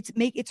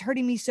 it's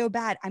hurting me so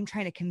bad. I'm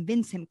trying to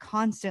convince him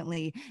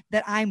constantly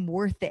that I'm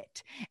worth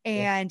it.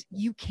 And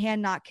you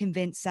cannot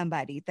convince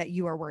somebody that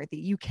you are worthy.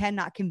 You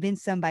cannot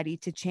convince somebody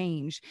to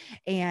change,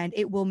 and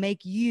it will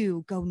make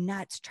you go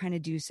nuts trying to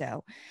do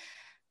so.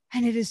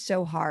 And it is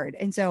so hard.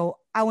 And so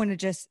I want to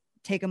just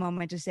take a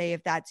moment to say,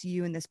 if that's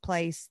you in this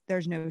place,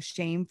 there's no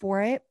shame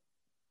for it.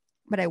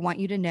 But I want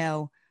you to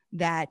know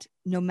that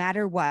no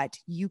matter what,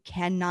 you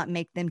cannot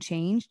make them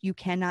change. You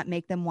cannot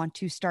make them want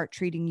to start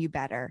treating you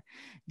better.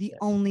 The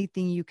only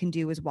thing you can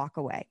do is walk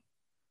away.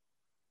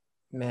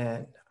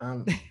 Man,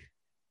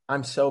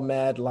 I'm so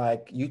mad.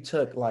 Like you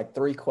took like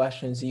 3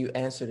 questions and you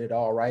answered it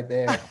all right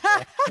there.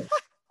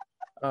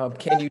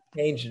 Can you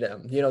change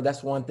them?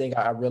 That's one thing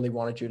I really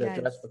wanted you to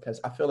address, Yes.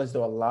 because I feel as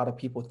though a lot of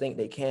people think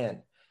they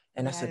can.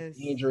 And that's a Yes.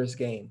 dangerous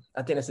game.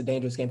 I think that's a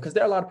dangerous game, because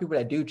there are a lot of people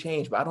that do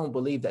change, but I don't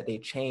believe that they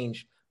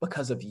change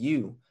because of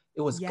you.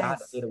 It was God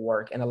that did Yes. the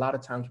work. And a lot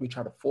of times we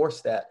try to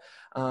force that,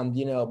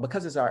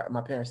 because it's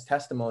my parents'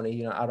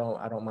 testimony, I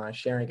don't mind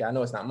sharing it. I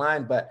know it's not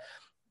mine, but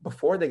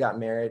before they got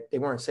married, they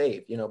weren't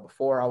saved.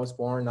 Before I was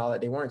born and all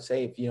that, they weren't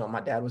saved.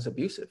 My dad was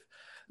abusive,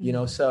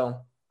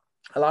 so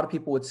a lot of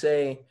people would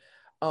say,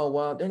 oh,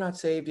 well, they're not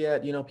saved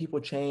yet. People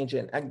change.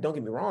 And don't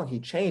get me wrong, he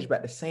changed, but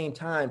at the same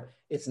time,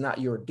 it's not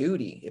your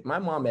duty. If my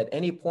mom at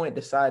any point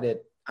decided,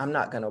 I'm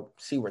not going to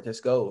see where this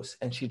goes,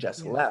 and she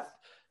just Yes. left,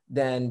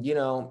 then,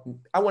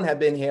 I wouldn't have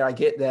been here. I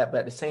get that.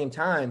 But at the same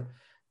time,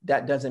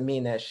 that doesn't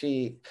mean that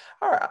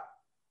all right,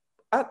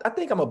 I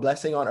think I'm a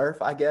blessing on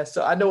earth, I guess.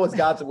 So I know it's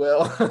God's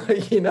will.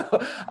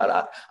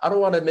 I don't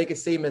want to make it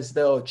seem as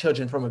though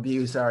children from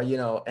abuse are,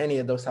 any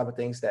of those type of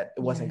things, that it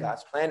wasn't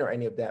God's plan or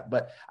any of that.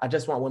 But I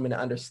just want women to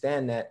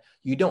understand that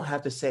you don't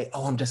have to say,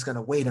 oh, I'm just going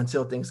to wait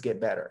until things get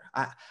better.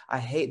 I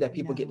hate that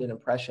people get the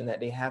impression that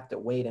they have to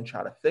wait and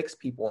try to fix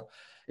people,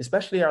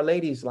 especially our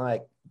ladies.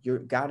 Like,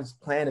 God's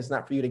plan is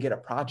not for you to get a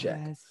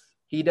project. Yes.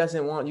 He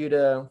doesn't want you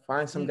to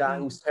find some guy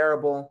who's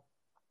terrible,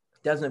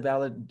 doesn't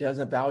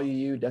value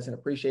you, doesn't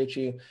appreciate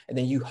you, and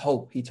then you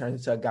hope he turns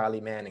into a godly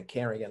man and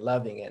caring and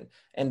loving.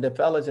 And the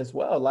fellas as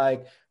well,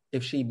 like,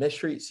 if she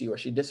mistreats you or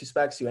she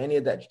disrespects you, any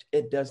of that,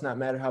 it does not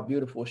matter how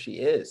beautiful she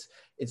is.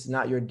 It's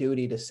not your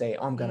duty to say,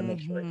 oh, I'm going to make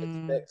sure it gets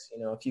fixed.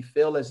 If you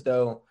feel as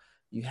though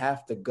you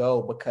have to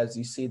go because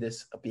you see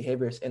this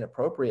behavior is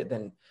inappropriate,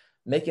 then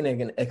making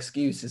it an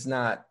excuse is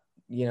not,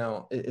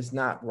 it's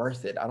not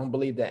worth it. I don't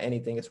believe that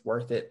anything is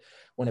worth it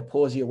when it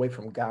pulls you away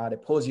from God.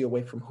 It pulls you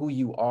away from who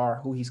you are,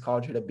 who he's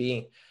called you to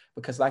be.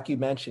 Because like you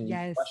mentioned,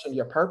 you question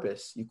your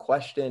purpose, you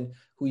question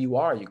who you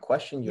are, you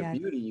question your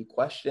beauty, you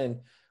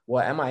question,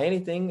 well, am I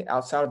anything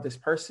outside of this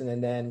person?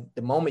 And then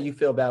the moment you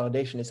feel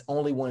validation is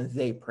only when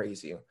they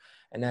praise you.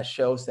 And that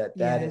shows that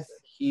is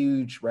a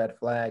huge red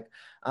flag.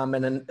 And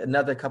then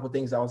another couple of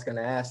things I was going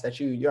to ask that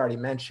you already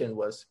mentioned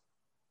was,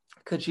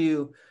 could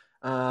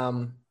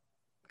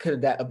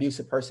that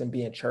abusive person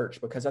be in church?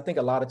 Because I think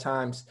a lot of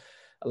times,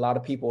 a lot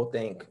of people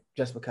think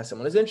just because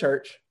someone is in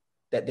church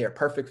that they're a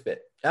perfect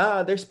fit.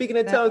 They're speaking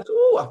in tongues.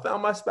 Ooh, I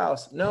found my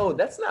spouse. No,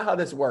 that's not how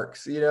this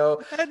works.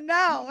 No,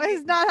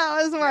 it's not how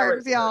this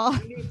works, y'all.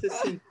 You need to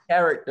see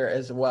character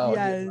as well.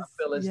 I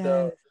feel as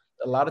though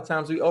a lot of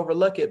times we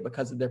overlook it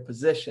because of their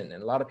position.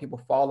 And a lot of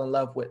people fall in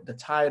love with the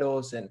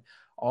titles and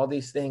all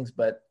these things,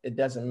 but it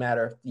doesn't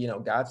matter.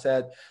 God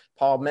said,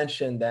 Paul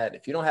mentioned that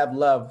if you don't have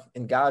love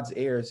in God's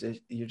ears,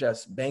 you're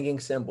just banging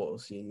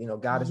cymbals.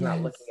 God is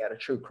not looking at a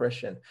true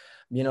Christian.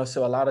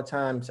 So a lot of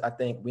times I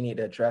think we need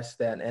to address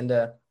that. And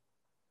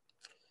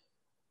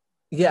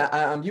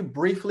you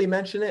briefly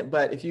mentioned it,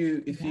 but if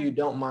you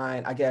don't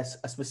mind, I guess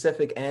a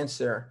specific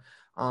answer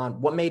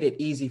on what made it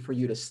easy for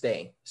you to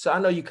stay. So I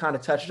know you kind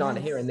of touched on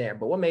it here and there,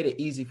 but what made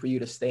it easy for you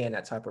to stay in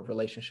that type of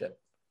relationship?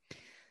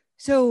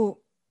 So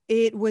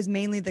it was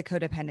mainly the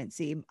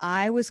codependency.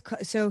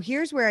 So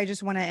here's where I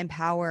just want to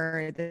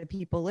empower the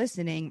people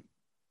listening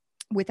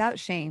without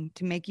shame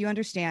to make you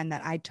understand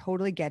that I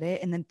totally get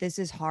it and that this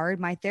is hard.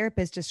 My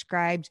therapist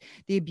described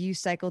the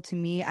abuse cycle to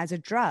me as a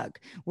drug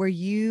where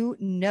you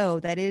know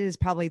that it is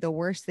probably the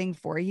worst thing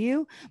for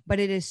you, but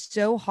it is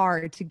so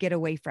hard to get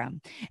away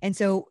from. And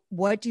so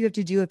what do you have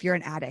to do if you're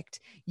an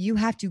addict? You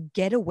have to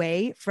get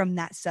away from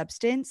that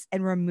substance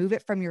and remove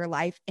it from your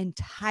life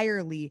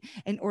entirely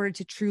in order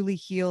to truly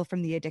heal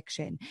from the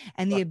addiction.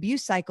 And the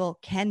abuse cycle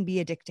can be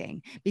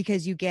addicting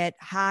because you get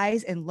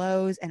highs and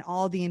lows and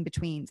all the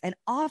in-betweens. And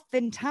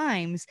oftentimes,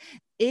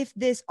 if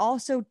this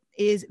also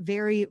is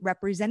very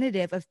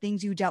representative of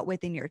things you dealt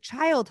with in your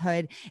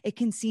childhood, it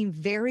can seem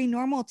very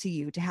normal to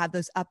you to have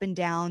those up and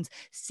downs,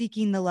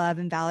 seeking the love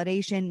and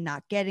validation,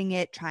 not getting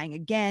it, trying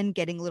again,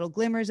 getting little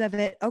glimmers of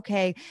it.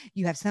 Okay,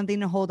 you have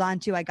something to hold on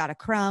to. I got a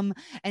crumb.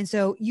 And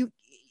so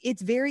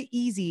it's very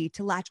easy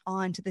to latch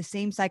on to the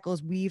same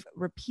cycles we've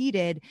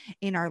repeated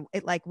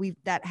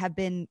that have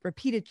been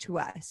repeated to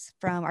us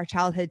from our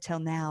childhood till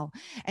now.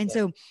 And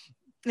so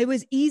it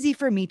was easy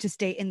for me to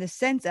stay in the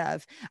sense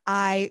of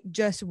I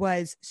just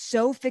was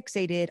so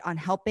fixated on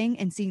helping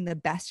and seeing the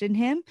best in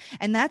him.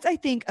 And that's, I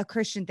think, a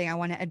Christian thing I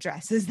want to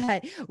address is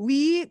that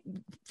we,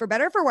 for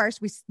better or for worse,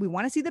 we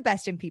want to see the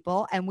best in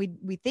people. And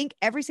we think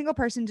every single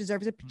person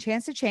deserves a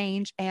chance to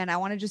change. And I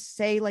want to just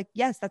say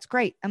yes, that's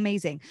great.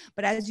 Amazing.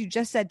 But as you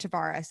just said,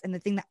 Tavares, and the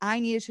thing that I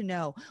needed to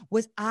know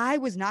was I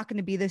was not going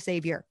to be the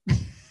savior.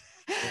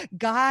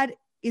 God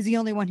is the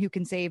only one who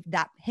can save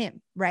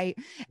him. Right.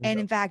 And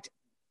in fact,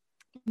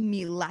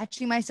 me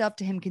latching myself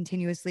to him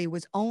continuously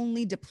was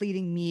only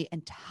depleting me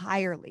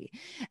entirely.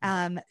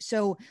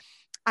 So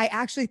I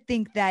actually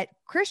think that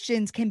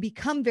Christians can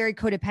become very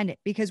codependent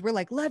because we're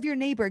like, love your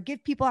neighbor,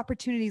 give people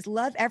opportunities,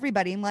 love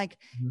everybody. I'm like,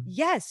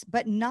 yes,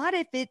 but not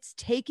if it's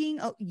taking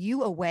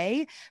you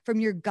away from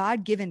your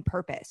God-given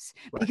purpose,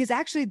 because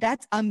actually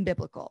that's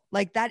unbiblical.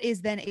 Like that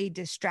is then a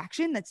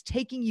distraction that's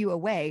taking you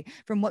away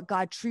from what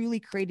God truly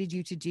created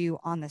you to do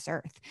on this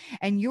earth.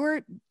 And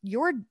your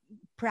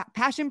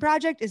passion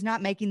project is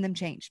not making them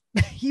change.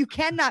 You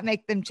cannot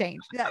make them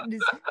change. That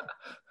is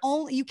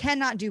only, you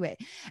cannot do it.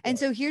 And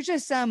so here's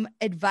just some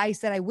advice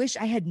that I wish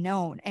I had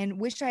known and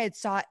wish I had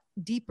sought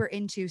deeper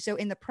into. So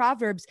in the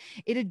Proverbs,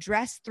 it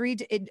addresses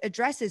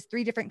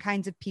three different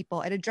kinds of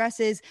people. It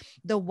addresses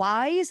the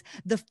wise,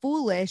 the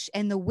foolish,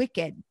 and the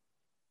wicked.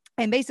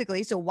 And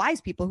basically, so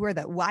wise people, who are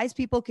the wise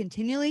people,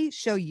 continually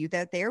show you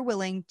that they're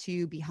willing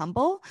to be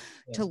humble,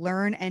 to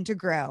learn, and to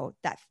grow.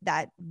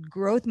 That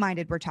growth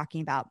minded we're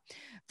talking about.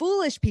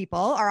 Foolish people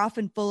are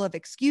often full of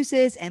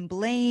excuses and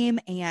blame,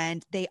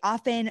 and they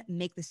often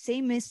make the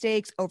same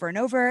mistakes over and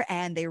over,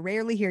 and they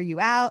rarely hear you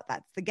out.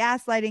 That's the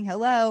gaslighting.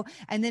 Hello.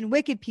 And then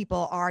wicked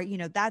people are,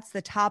 that's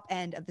the top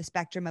end of the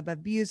spectrum of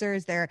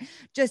abusers. They're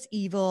just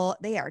evil.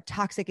 They are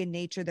toxic in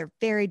nature. They're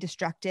very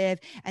destructive.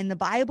 And the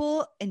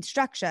Bible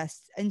instructs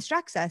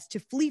us to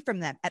flee from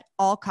them at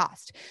all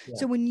cost.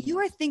 So when you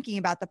are thinking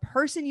about the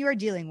person you are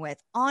dealing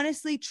with,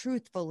 honestly,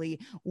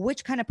 truthfully,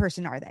 which kind of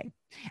person are they?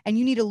 And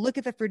you need to look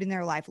at the fruit in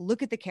their life,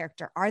 look at the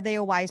character. Are they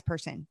a wise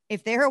person?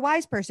 If they're a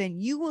wise person,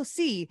 you will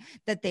see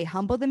that they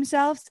humble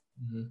themselves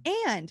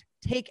and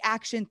take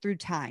action through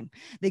time.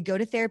 They go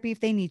to therapy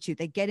if they need to.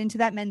 They get into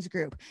that men's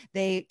group.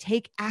 They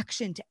take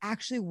action to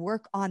actually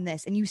work on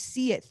this, and you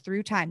see it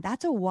through time.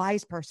 That's a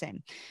wise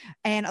person.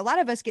 And a lot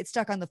of us get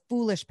stuck on the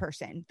foolish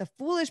person. The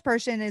foolish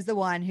person is the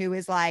one who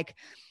is like,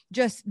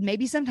 just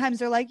maybe sometimes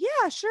they're like,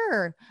 yeah,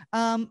 sure.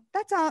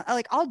 That's all,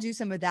 like, I'll do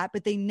some of that,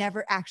 but they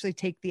never actually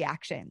take the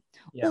action.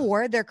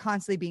 Or they're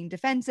constantly being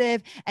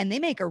defensive and they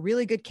make a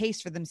really good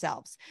case for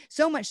themselves.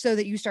 So much so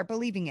that you start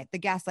believing it, the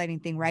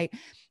gaslighting thing, right?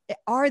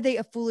 Are they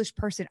a foolish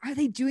person? Are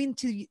they doing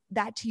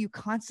that to you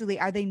constantly?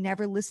 Are they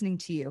never listening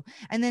to you?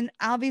 And then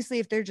obviously,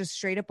 if they're just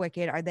straight up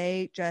wicked, are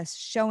they just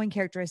showing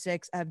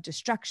characteristics of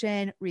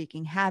destruction,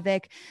 wreaking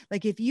havoc?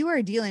 Like if you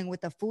are dealing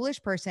with a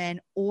foolish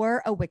person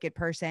or a wicked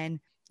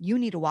person, you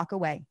need to walk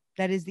away.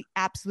 That is the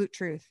absolute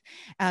truth.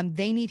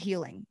 They need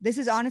healing. This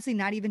is honestly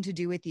not even to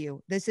do with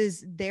you. This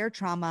is their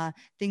trauma,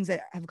 things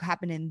that have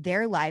happened in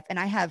their life. And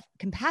I have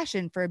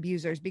compassion for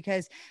abusers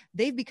because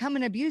they've become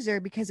an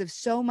abuser because of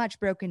so much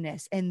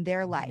brokenness in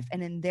their life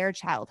and in their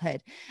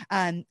childhood.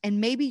 And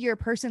maybe you're a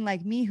person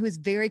like me who is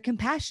very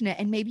compassionate,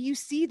 and maybe you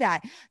see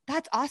that.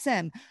 That's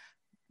awesome.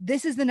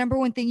 This is the number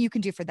one thing you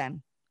can do for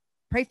them.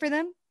 Pray for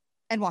them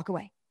and walk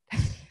away.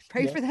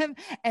 Pray for them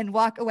and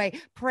walk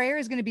away. Prayer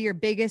is going to be your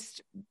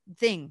biggest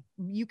thing.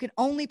 You can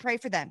only pray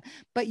for them,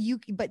 but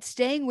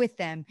staying with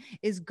them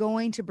is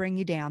going to bring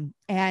you down.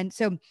 And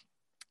so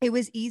it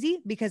was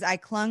easy because I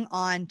clung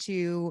on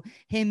to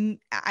him.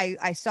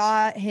 I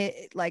saw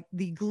like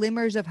the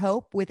glimmers of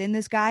hope within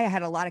this guy. I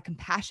had a lot of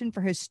compassion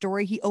for his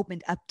story. He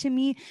opened up to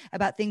me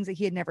about things that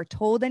he had never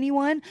told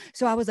anyone.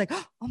 So I was like,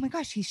 oh my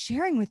gosh, he's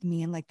sharing with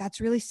me. And like,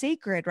 that's really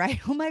sacred, right?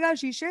 Oh my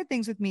gosh, he shared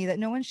things with me that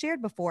no one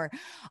shared before.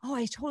 Oh,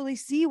 I totally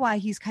see why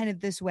he's kind of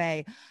this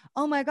way.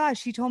 Oh my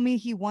gosh, he told me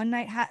he one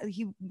night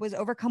he was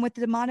overcome with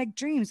demonic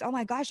dreams. Oh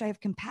my gosh, I have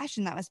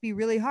compassion. That must be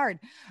really hard.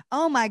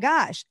 Oh my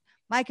gosh.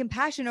 My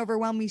compassion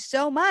overwhelmed me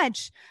so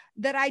much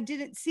that I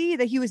didn't see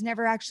that he was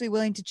never actually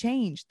willing to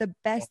change. The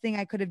best thing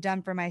I could have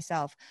done for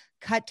myself,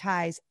 cut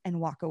ties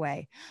and walk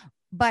away.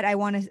 But I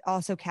want to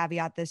also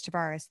caveat this,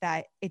 Tavares,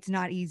 that it's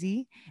not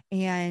easy.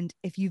 And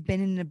if you've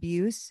been in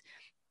abuse,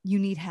 you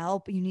need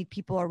help. You need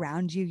people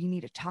around you. You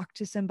need to talk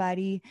to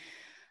somebody.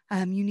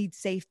 You need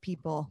safe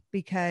people,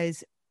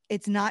 because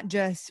it's not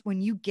just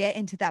when you get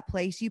into that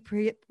place, you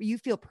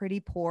feel pretty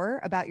poor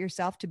about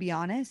yourself, to be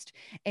honest,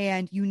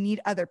 and you need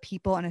other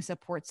people and a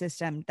support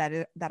system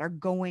that are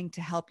going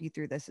to help you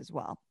through this as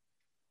well.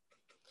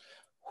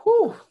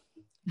 Whew.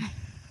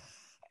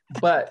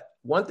 But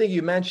one thing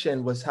you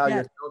mentioned was how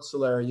your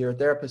counselor, your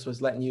therapist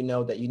was letting you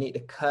know that you need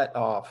to cut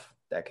off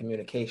that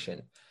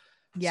communication.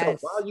 So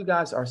while you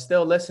guys are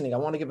still listening, I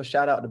want to give a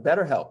shout out to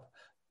BetterHelp.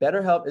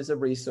 BetterHelp is a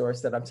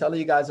resource that I'm telling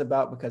you guys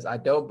about because I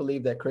don't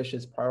believe that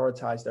Christians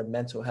prioritize their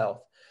mental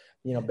health.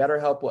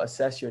 BetterHelp will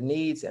assess your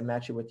needs and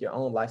match you with your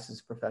own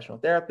licensed professional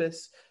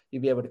therapist.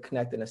 You'll be able to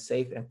connect in a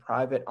safe and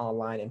private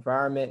online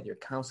environment. Your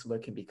counselor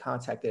can be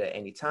contacted at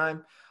any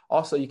time.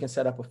 Also, you can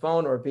set up a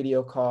phone or a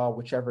video call,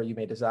 whichever you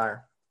may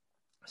desire.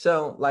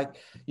 So like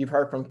you've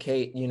heard from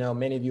Kait,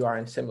 many of you are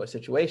in similar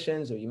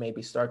situations, or you may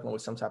be struggling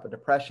with some type of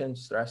depression,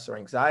 stress, or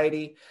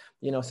anxiety,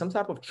 some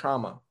type of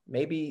trauma.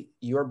 Maybe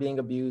you're being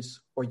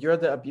abused or you're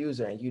the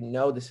abuser, and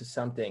this is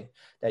something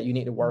that you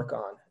need to work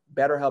on.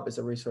 BetterHelp is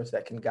a resource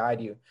that can guide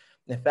you.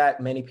 In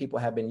fact, many people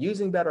have been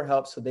using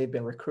BetterHelp, so they've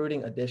been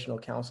recruiting additional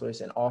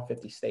counselors in all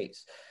 50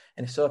 states.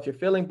 And so if you're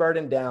feeling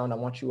burdened down, I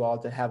want you all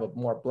to have a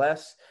more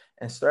blessed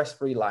and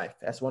stress-free life.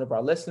 As one of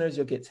our listeners,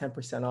 you'll get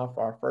 10% off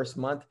our first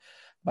month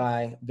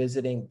by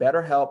visiting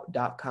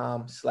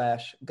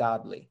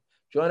betterhelp.com/godly.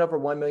 Join over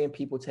 1 million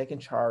people taking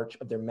charge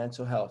of their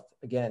mental health.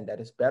 Again, that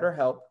is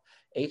BetterHelp,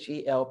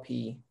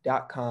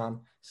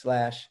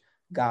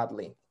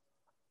 HELP.com/godly.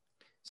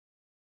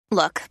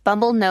 Look,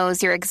 Bumble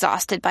knows you're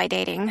exhausted by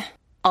dating.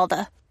 All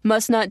the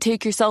must not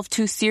take yourself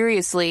too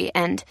seriously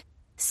and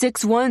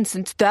 6'1"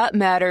 since that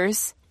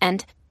matters.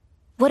 And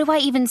what do I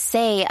even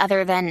say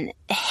other than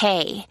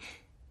hey?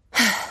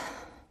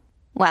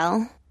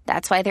 Well,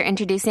 that's why they're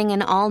introducing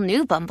an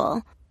all-new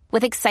Bumble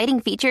with exciting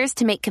features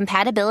to make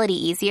compatibility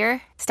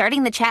easier,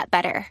 starting the chat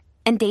better,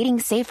 and dating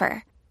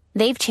safer.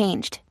 They've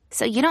changed,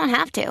 so you don't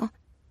have to.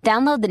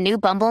 Download the new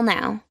Bumble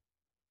now.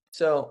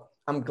 So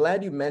I'm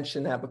glad you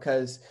mentioned that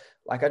because,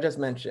 like I just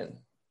mentioned,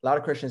 a lot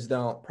of Christians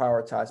don't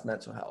prioritize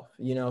mental health,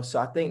 so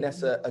I think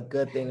that's a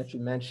good thing that you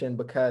mentioned,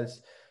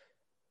 because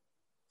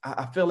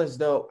I feel as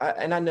though,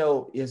 and I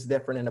know it's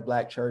different in the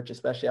Black church,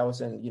 especially I was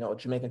in,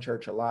 Jamaican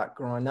church a lot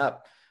growing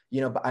up,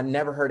 but I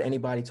never heard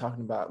anybody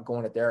talking about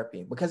going to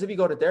therapy, because if you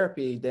go to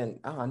therapy, then,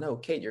 oh, no,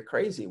 Kait, you're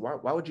crazy.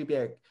 Why would you be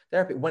at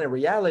therapy? When in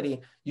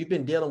reality, you've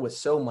been dealing with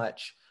so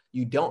much,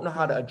 you don't know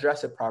how to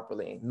address it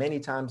properly. Many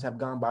times have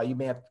gone by, you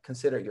may have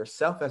considered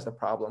yourself as the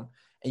problem,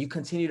 and you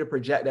continue to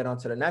project that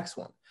onto the next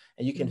one.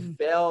 And you can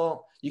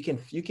fail, you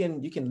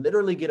can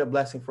literally get a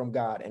blessing from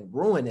God and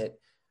ruin it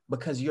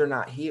because you're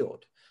not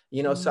healed.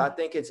 So I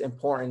think it's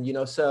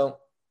important, so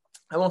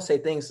I won't say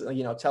things,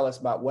 tell us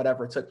about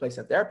whatever took place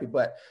in therapy,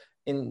 but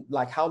in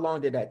like, how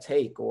long did that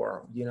take?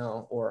 Or,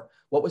 or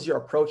what was your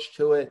approach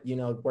to it?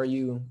 Were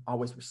you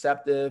always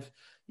receptive?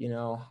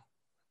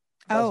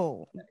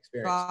 Oh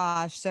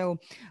gosh. So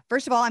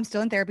first of all, I'm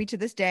still in therapy to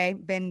this day,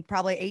 been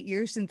probably 8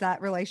 years since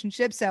that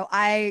relationship. So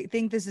I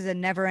think this is a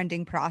never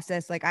ending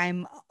process. Like,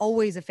 I'm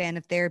always a fan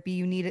of therapy.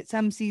 You need it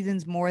some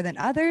seasons more than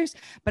others,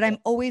 but I'm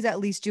always at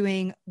least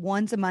doing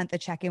once a month a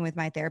check-in with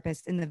my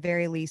therapist in the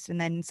very least. And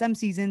then some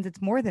seasons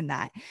it's more than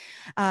that.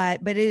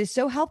 But it is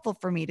so helpful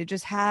for me to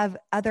just have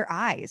other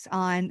eyes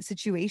on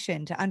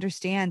situation, to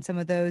understand some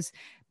of those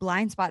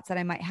blind spots that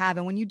I might have.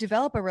 And when you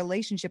develop a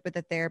relationship with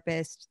a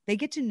therapist, they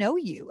get to know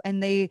you,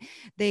 and they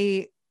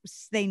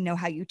know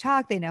how you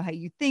talk, they know how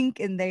you think,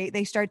 and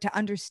they start to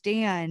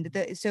understand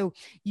so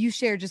you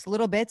share just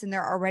little bits and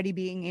they're already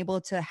being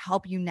able to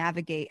help you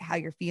navigate how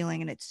you're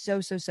feeling. And it's so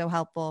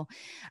helpful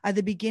at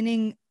the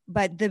beginning.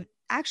 But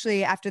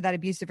actually after that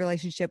abusive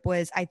relationship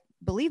was, I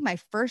believe, my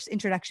first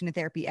introduction to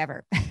therapy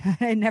ever.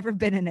 I'd never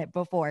been in it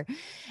before.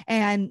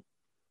 And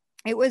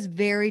it was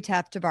very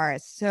tough,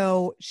 Tavares.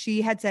 So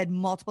she had said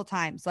multiple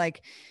times,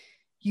 like,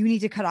 you need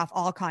to cut off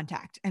all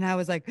contact. And I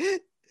was like,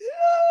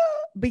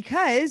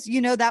 because,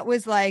 that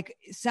was like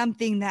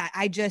something that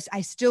I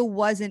still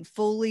wasn't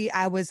fully,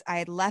 I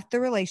had left the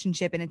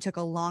relationship and it took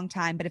a long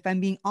time. But if I'm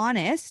being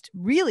honest,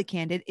 really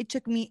candid, it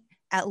took me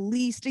at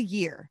least a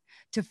year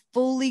to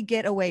fully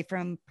get away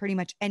from pretty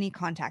much any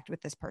contact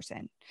with this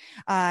person.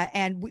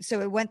 So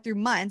it went through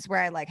months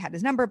where I like had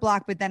his number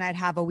blocked, but then I'd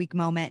have a weak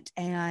moment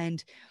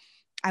and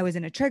I was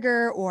in a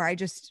trigger, or I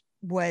just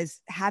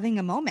was having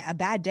a moment, a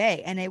bad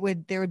day, and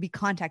there would be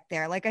contact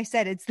there. Like I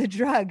said, it's the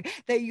drug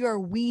that you are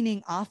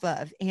weaning off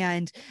of.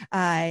 And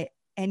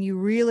you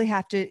really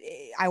have to,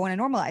 I want to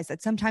normalize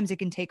that. Sometimes it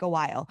can take a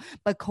while,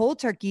 but cold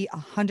turkey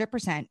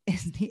 100%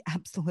 is the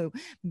absolute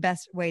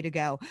best way to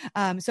go.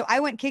 So I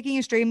went kicking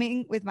and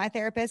screaming with my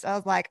therapist. I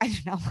was like, I do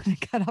not want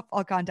to cut off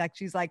all contact.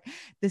 She's like,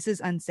 this is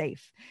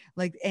unsafe.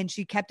 Like, and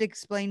she kept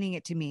explaining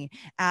it to me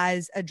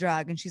as a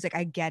drug. And she's like,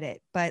 I get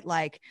it. But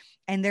like,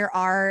 and there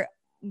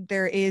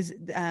is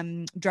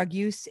drug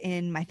use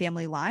in my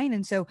family line.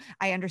 And so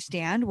I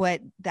understand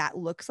what that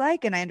looks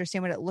like. And I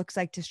understand what it looks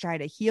like to try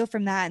to heal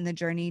from that and the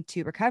journey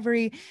to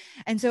recovery.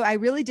 And so I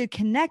really did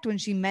connect when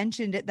she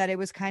mentioned it, that it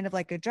was kind of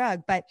like a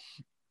drug, but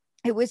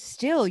it was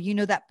still,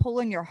 that pull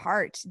in your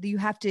heart.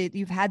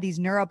 You've had these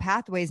neural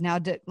pathways now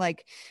to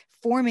like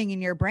forming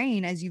in your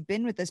brain as you've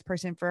been with this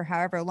person for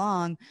however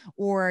long,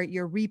 or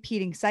your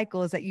repeating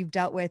cycles that you've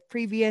dealt with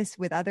previous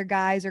with other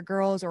guys or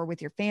girls or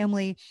with your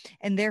family.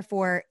 And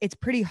therefore it's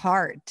pretty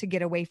hard to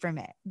get away from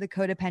it, the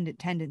codependent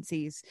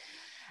tendencies.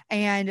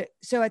 And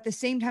so at the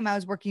same time I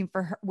was working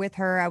with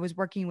her, I was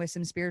working with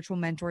some spiritual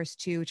mentors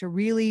too, to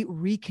really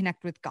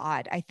reconnect with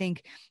God. I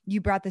think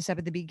you brought this up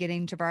at the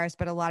beginning, Tavares,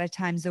 but a lot of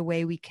times the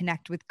way we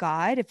connect with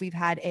God, if we've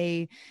had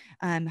a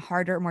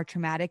harder, more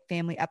traumatic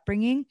family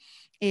upbringing,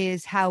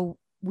 is how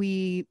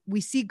we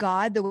see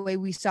God the way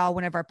we saw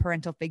one of our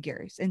parental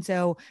figures. And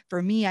so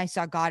for me, I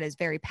saw God as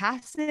very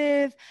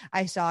passive.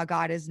 I saw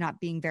God as not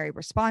being very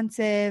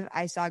responsive.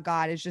 I saw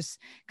God as just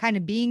kind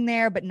of being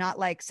there, but not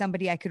like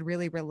somebody I could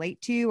really relate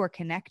to or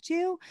connect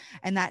to.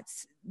 And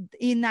that's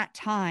in that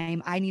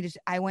time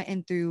I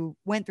went through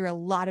a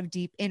lot of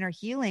deep inner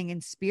healing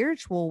and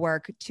spiritual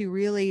work to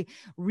really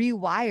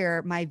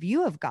rewire my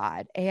view of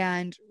God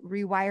and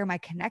rewire my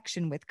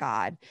connection with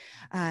God.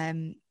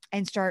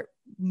 And start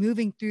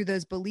moving through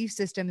those belief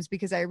systems,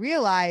 because I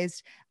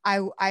realized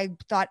I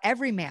thought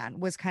every man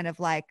was kind of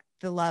like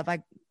the love I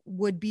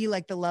would be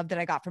like the love that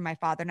I got from my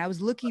father. And I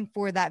was looking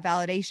for that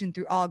validation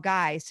through all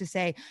guys to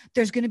say,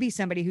 there's going to be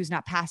somebody who's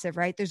not passive,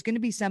 right? There's going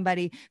to be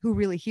somebody who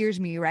really hears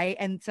me, right?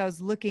 And so I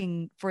was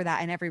looking for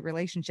that in every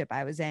relationship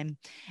I was in.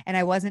 And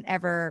I wasn't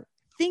ever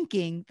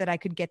thinking that I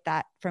could get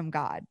that from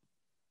God.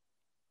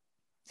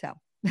 So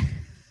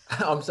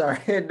I'm sorry.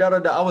 No.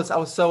 I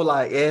was so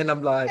like in.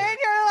 I'm like, and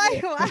you're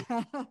like,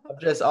 yeah, wow. I'm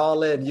just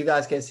all in. You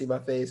guys can't see my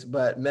face,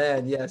 but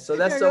man, yeah. So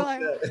that's so Like,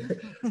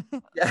 good.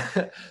 Yeah.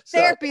 So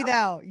therapy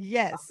though.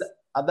 Yes.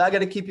 I'm not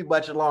gonna keep you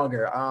much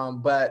longer.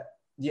 But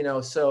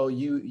so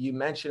you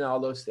mentioned all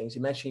those things.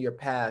 You mentioned your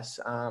past.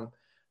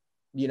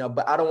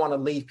 But I don't want to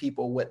leave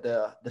people with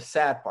the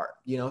sad part.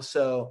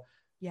 So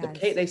the Yes.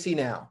 Kait they see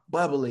now,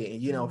 bubbly,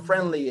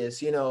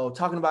 friendliest,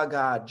 talking about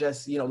God,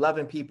 just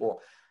loving people.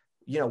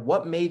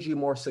 What made you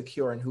more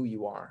secure in who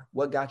you are?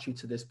 What got you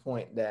to this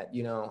point that,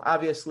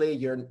 obviously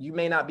you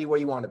may not be where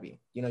you want to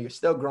be, you're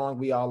still growing.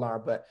 We all are,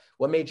 but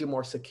what made you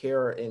more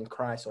secure in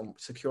Christ or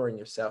secure in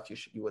yourself?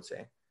 You would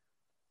say.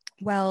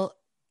 Well,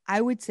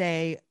 I would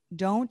say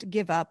don't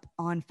give up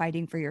on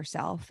fighting for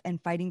yourself and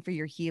fighting for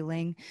your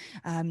healing.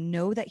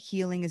 Know that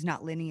healing is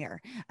not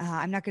linear.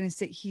 I'm not going to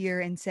sit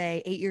here and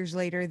say 8 years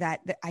later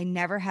that I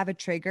never have a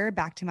trigger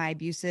back to my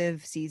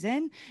abusive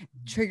season.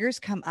 Triggers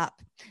come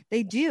up.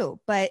 They do,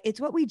 but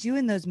it's what we do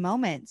in those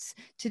moments.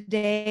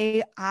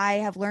 Today, I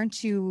have learned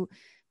to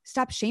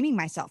stop shaming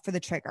myself for the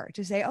trigger,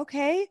 to say,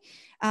 okay,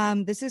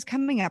 this is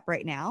coming up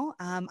right now.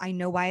 I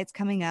know why it's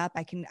coming up.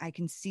 I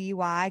can see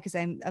why, because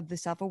I'm of the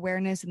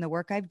self-awareness and the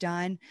work I've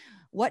done.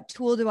 What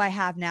tool do I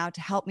have now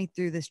to help me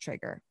through this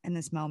trigger in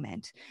this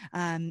moment?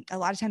 A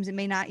lot of times it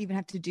may not even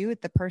have to do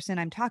with the person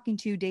I'm talking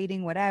to,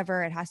 dating,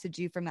 whatever. It has to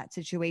do from that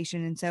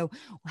situation. And so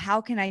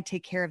how can I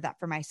take care of that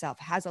for myself?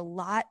 It has a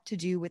lot to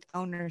do with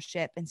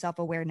ownership and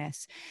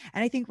self-awareness.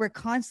 And I think we're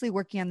constantly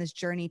working on this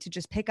journey to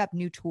just pick up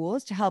new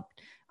tools to help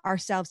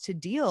ourselves to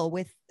deal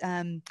with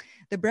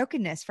the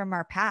brokenness from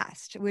our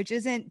past, which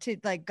isn't to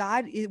like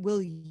God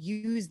will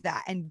use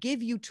that and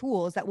give you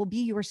tools that will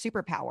be your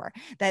superpower,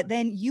 that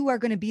then you are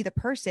going to be the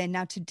person.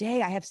 Now,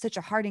 today I have such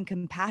a heart and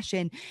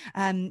compassion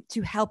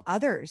to help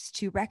others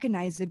to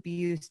recognize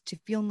abuse, to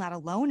feel not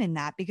alone in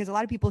that, because a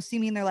lot of people see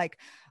me and they're like,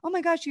 oh my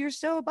gosh, you're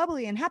so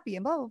bubbly and happy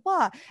and blah, blah,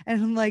 blah.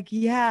 And I'm like,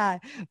 yeah,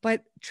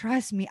 but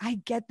trust me,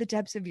 I get the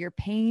depths of your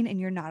pain and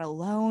you're not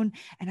alone.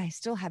 And I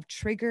still have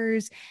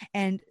triggers,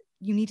 and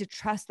you need to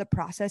trust the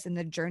process and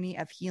the journey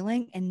of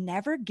healing and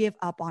never give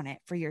up on it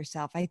for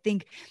yourself. I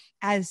think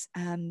as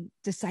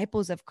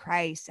disciples of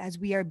Christ, as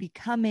we are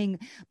becoming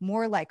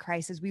more like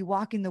Christ, as we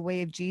walk in the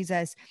way of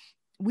Jesus,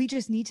 we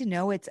just need to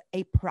know it's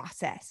a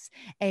process.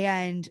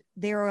 And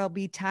there will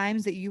be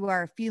times that you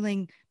are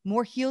feeling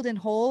more healed and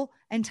whole,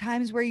 and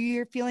times where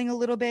you're feeling a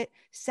little bit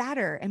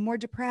sadder and more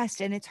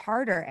depressed, and it's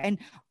harder. And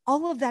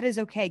all of that is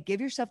okay.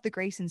 Give yourself the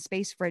grace and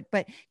space for it,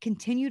 but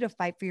continue to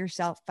fight for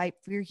yourself, fight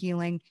for your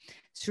healing.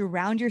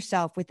 Surround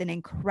yourself with an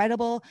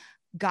incredible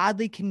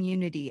godly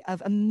community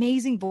of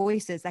amazing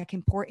voices that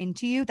can pour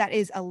into you. That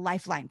is a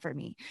lifeline for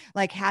me.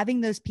 Like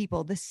having those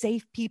people, the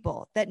safe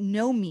people that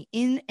know me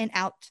in and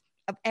out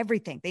of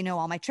everything. They know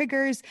all my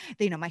triggers.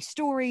 They know my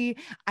story.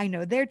 I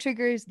know their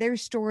triggers, their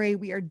story.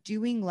 We are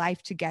doing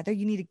life together.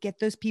 You need to get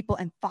those people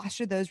and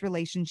foster those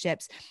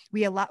relationships.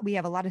 We have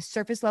a lot of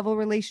surface level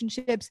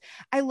relationships.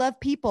 I love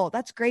people.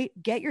 That's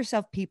great. Get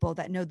yourself people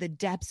that know the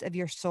depths of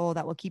your soul,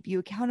 that will keep you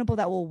accountable,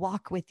 that will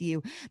walk with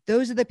you.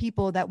 Those are the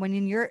people that when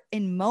you're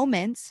in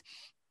moments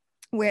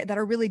that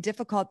are really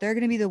difficult, they're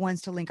going to be the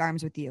ones to link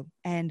arms with you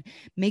and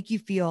make you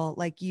feel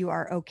like you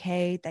are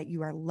okay, that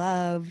you are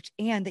loved,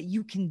 and that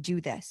you can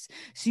do this.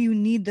 So you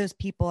need those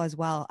people as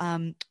well.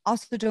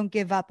 Also, don't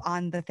give up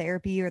on the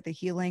therapy or the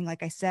healing.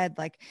 Like I said,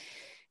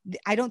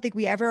 I don't think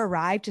we ever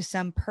arrive to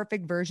some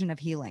perfect version of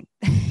healing,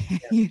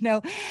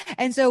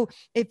 And so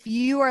if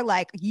you are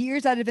like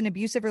years out of an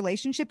abusive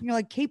relationship and you're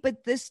like, Kait,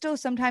 but this still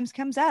sometimes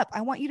comes up,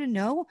 I want you to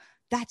know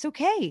that's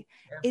okay.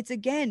 Yeah. It's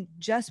again,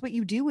 just what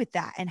you do with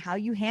that and how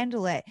you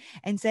handle it,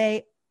 and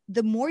say,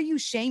 the more you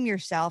shame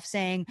yourself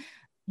saying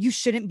you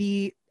shouldn't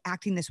be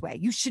acting this way,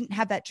 you shouldn't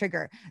have that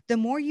trigger, the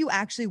more you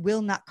actually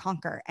will not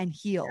conquer and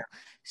heal. Yeah.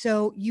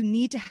 So you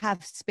need to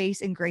have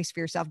space and grace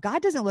for yourself.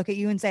 God doesn't look at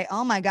you and say,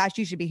 oh my gosh,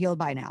 you should be healed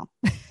by now.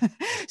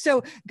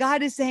 So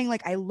God is saying,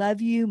 like, I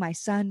love you, my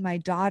son, my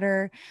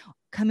daughter,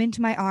 come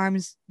into my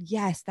arms.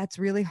 Yes, that's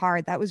really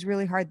hard. That was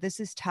really hard. This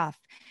is tough.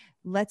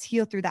 Let's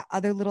heal through that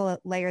other little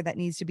layer that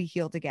needs to be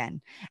healed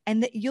again.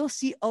 And that you'll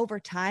see over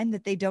time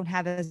that they don't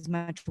have as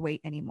much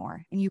weight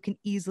anymore, and you can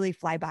easily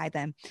fly by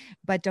them,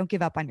 but don't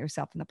give up on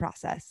yourself in the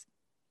process.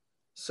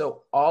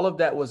 So all of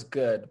that was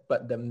good,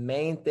 but the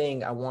main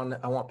thing I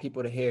want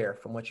people to hear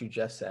from what you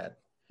just said,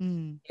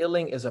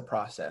 healing is a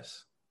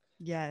process.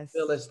 Yes. I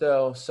feel as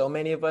though so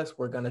many of us,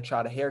 we're going to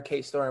try to hear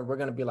Kait's story and we're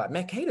going to be like,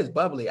 man, Kait is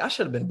bubbly. I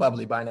should have been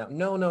bubbly by now.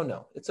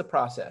 No. It's a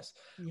process.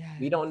 Yes.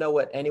 We don't know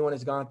what anyone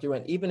has gone through.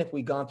 And even if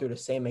we've gone through the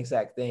same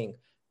exact thing,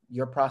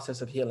 your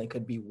process of healing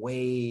could be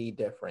way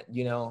different,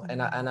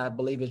 and I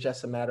believe it's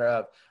just a matter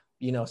of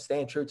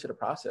staying true to the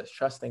process,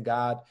 trusting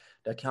God,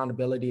 the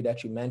accountability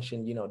that you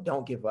mentioned,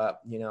 don't give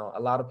up. A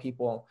lot of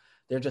people,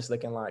 they're just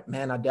looking like,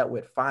 man, I dealt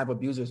with 5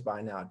 abusers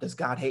by now. Does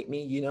God hate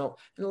me? And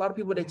a lot of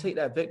people, they take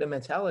that victim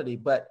mentality,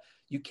 but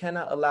you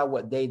cannot allow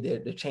what they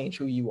did to change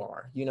who you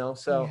are,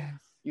 So Yes.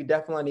 you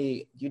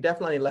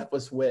definitely left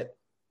us with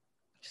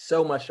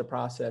so much to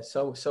process.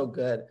 So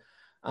good.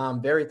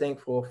 Very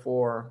thankful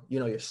for,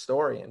 your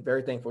story, and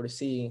very thankful to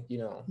see,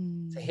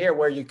 to hear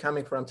where you're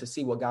coming from, to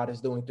see what God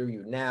is doing through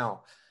you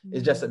now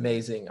is just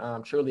amazing.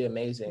 Truly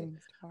amazing.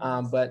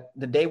 But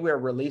the day we're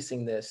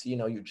releasing this,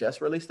 you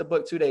just released the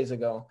book 2 days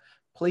ago.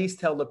 Please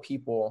tell the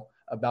people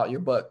about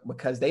your book,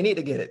 because they need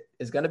to get it.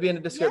 It's going to be in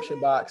the description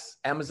box,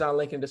 Amazon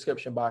link in the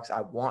description box.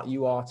 I want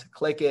you all to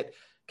click it.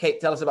 Kait,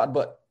 tell us about the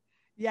book.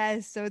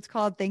 Yes. So it's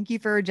called Thank You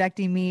for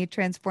Rejecting Me,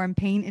 Transform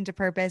Pain into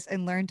Purpose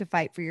and Learn to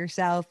Fight for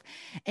Yourself.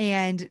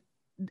 And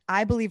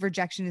I believe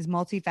rejection is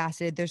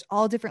multifaceted. There's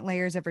all different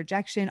layers of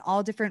rejection,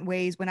 all different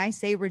ways. When I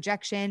say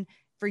rejection,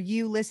 for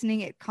you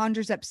listening, it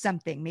conjures up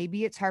something.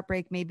 Maybe it's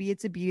heartbreak, maybe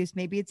it's abuse,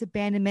 maybe it's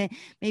abandonment,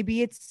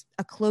 maybe it's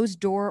a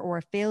closed door or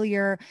a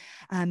failure.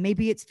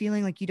 Maybe it's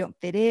feeling like you don't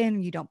fit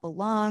in, you don't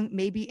belong.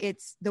 Maybe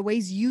it's the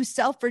ways you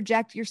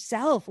self-reject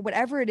yourself.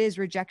 Whatever it is,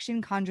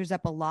 rejection conjures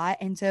up a lot.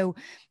 And so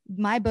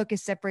my book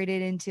is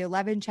separated into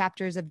 11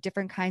 chapters of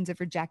different kinds of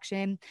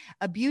rejection.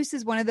 Abuse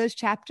is one of those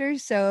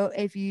chapters. So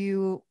if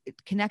you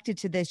connected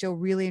to this, you'll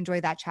really enjoy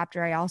that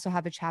chapter. I also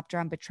have a chapter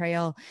on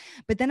betrayal,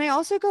 but then I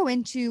also go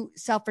into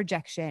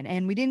self-rejection,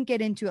 and we didn't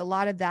get into a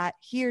lot of that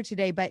here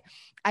today, but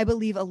I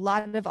believe a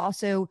lot of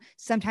also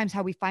sometimes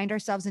how we find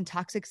ourselves in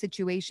toxic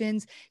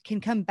situations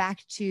can come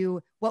back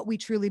to what we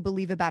truly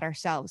believe about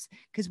ourselves,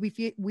 because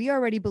we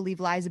already believe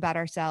lies about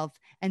ourselves,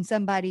 and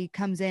somebody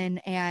comes in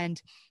and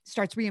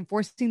starts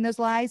reinforcing those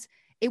lies.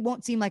 It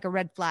won't seem like a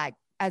red flag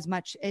as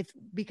much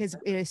because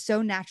it is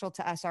so natural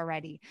to us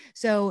already.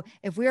 So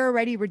if we're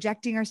already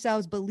rejecting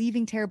ourselves,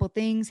 believing terrible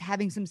things,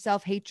 having some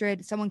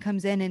self-hatred, someone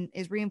comes in and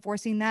is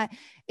reinforcing that,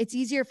 it's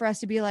easier for us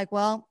to be like,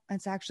 well,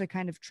 that's actually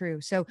kind of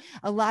true. So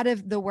a lot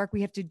of the work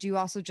we have to do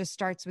also just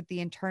starts with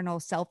the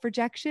internal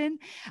self-rejection.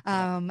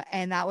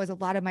 And that was a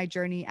lot of my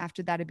journey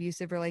after that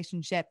abusive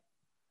relationship.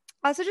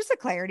 Also, just a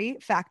clarity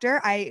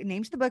factor. I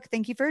named the book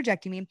Thank You for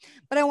Rejecting Me,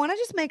 but I want to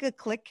just make a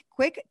quick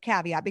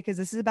caveat, because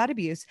this is about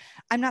abuse.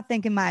 I'm not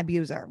thanking my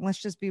abuser.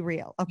 Let's just be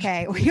real.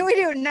 Okay. We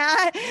do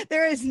not,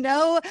 there is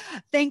no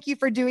thank you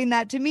for doing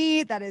that to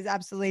me. That is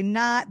absolutely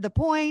not the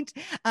point.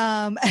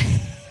 And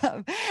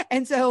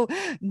so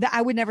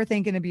I would never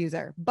thank an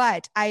abuser,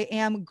 but I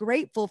am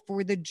grateful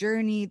for the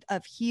journey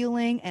of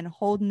healing and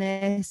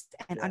wholeness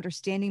and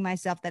understanding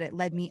myself that it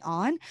led me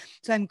on.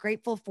 So I'm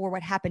grateful for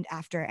what happened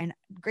after, and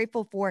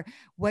grateful for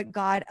what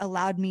God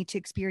allowed me to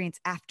experience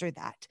after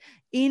that.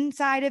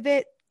 Inside of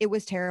it, it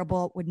was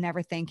terrible. Would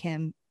never thank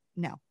him.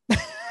 No.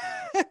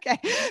 Okay.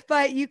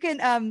 But you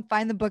can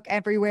find the book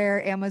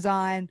everywhere,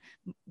 Amazon,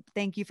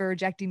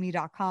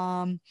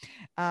 thankyouforrejectingme.com.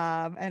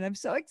 And I'm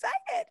so excited.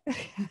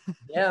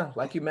 Yeah,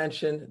 like you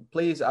mentioned,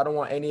 please, I don't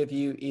want any of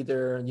you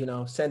either,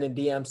 sending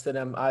DMs to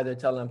them, either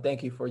telling them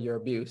thank you for your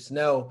abuse.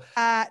 No.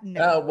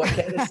 What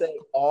can I say?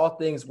 All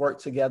things work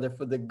together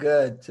for the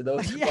good to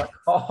those who are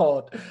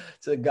called,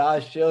 to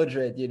God's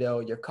children.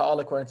 You're called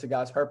according to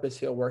God's purpose.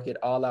 He'll work it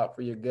all out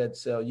for your good.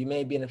 So you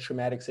may be in a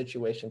traumatic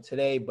situation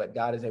today, but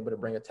God is able to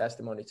bring a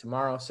testimony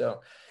tomorrow.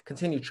 So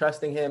continue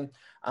trusting him.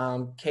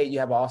 Kait, you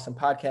have an awesome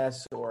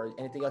podcast, or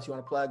anything else you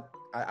want to plug?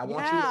 I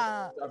want you to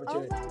have the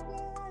opportunity. Oh my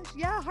gosh.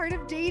 Yeah. Heart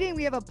of Dating.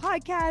 We have a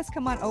podcast.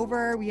 Come on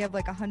over. We have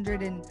like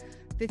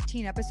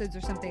 115 episodes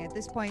or something at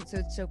this point. So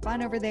it's so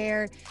fun over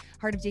there.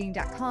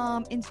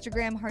 Heartofdating.com,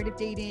 Instagram, Heart of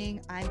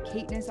Dating. I'm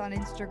Kaitness on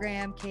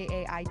Instagram,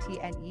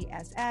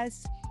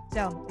 Kaitness.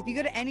 So if you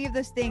go to any of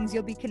those things,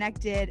 you'll be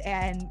connected,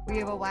 and we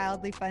have a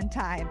wildly fun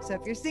time. So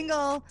if you're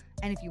single,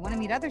 and if you want to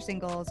meet other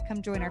singles,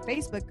 come join our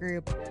Facebook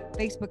group,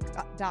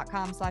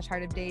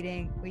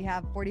 facebook.com/heartofdating. We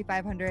have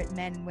 4,500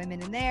 men and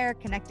women in there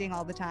connecting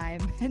all the time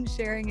and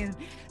sharing in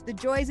the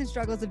joys and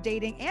struggles of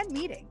dating and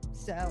meeting.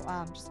 So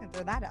I'm just going to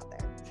throw that out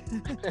there.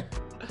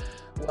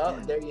 Well,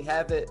 there you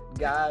have it,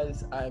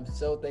 guys. I'm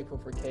so thankful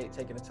for Kait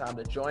taking the time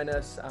to join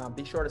us.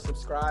 Be sure to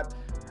subscribe.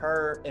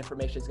 Her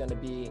information is going to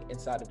be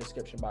inside the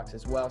description box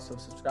as well. So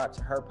subscribe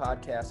to her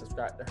podcast,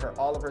 subscribe to her,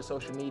 all of her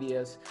social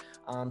medias.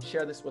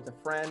 Share this with a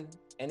friend,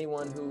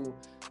 anyone who,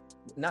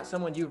 not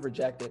someone you've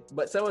rejected,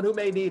 but someone who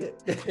may need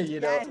it.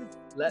 Yes.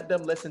 Let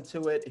them listen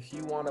to it. If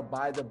you want to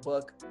buy the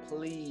book,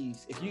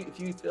 please, if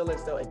you feel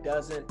as though it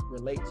doesn't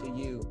relate to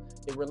you,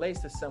 it relates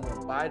to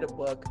someone, buy the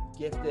book,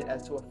 gift it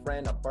as to a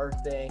friend, a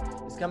birthday.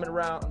 It's coming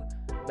around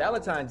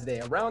Valentine's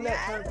Day, around that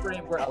time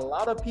frame where a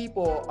lot of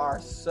people are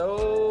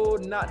so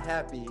not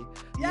happy.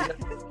 Yes.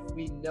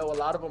 We know a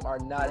lot of them are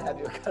not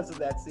happy because of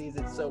that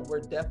season. So we're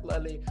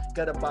definitely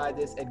gonna buy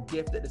this and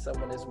gift it to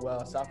someone as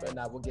well. Safa and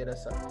I will get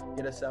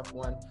ourselves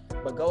one.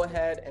 But go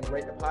ahead and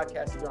rate the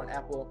podcast if you're on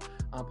Apple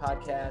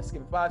Podcasts.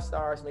 Give it 5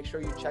 stars. Make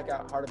sure you check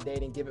out Heart of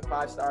Dating. Give it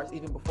 5 stars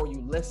even before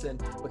you listen,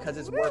 because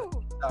it's worth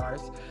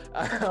stars.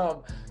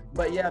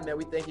 But yeah, man,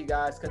 we thank you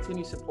guys.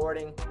 Continue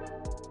supporting.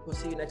 We'll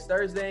see you next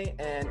Thursday,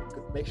 and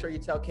make sure you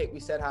tell Kait we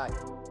said hi.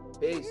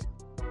 Peace.